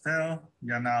Stel,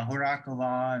 Jana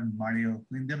Horakova, and Mario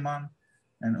Lindemann,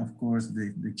 and of course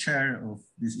the chair of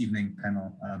this evening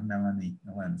panel, Melanie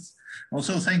Lenz.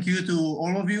 Also, thank you to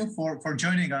all of you for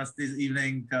joining us this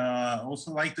evening.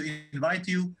 Also like to invite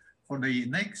you for the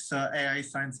next AI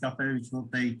Science Cafe, which will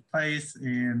take place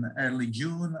in early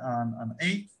June on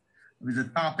 8th, with a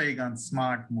topic on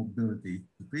smart mobility.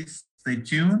 Please stay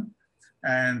tuned.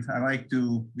 And I'd like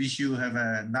to wish you have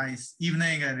a nice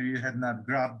evening, and if you have not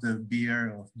grabbed a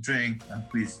beer or drink,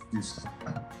 please do so.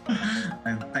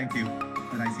 And thank you.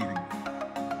 Have a nice evening.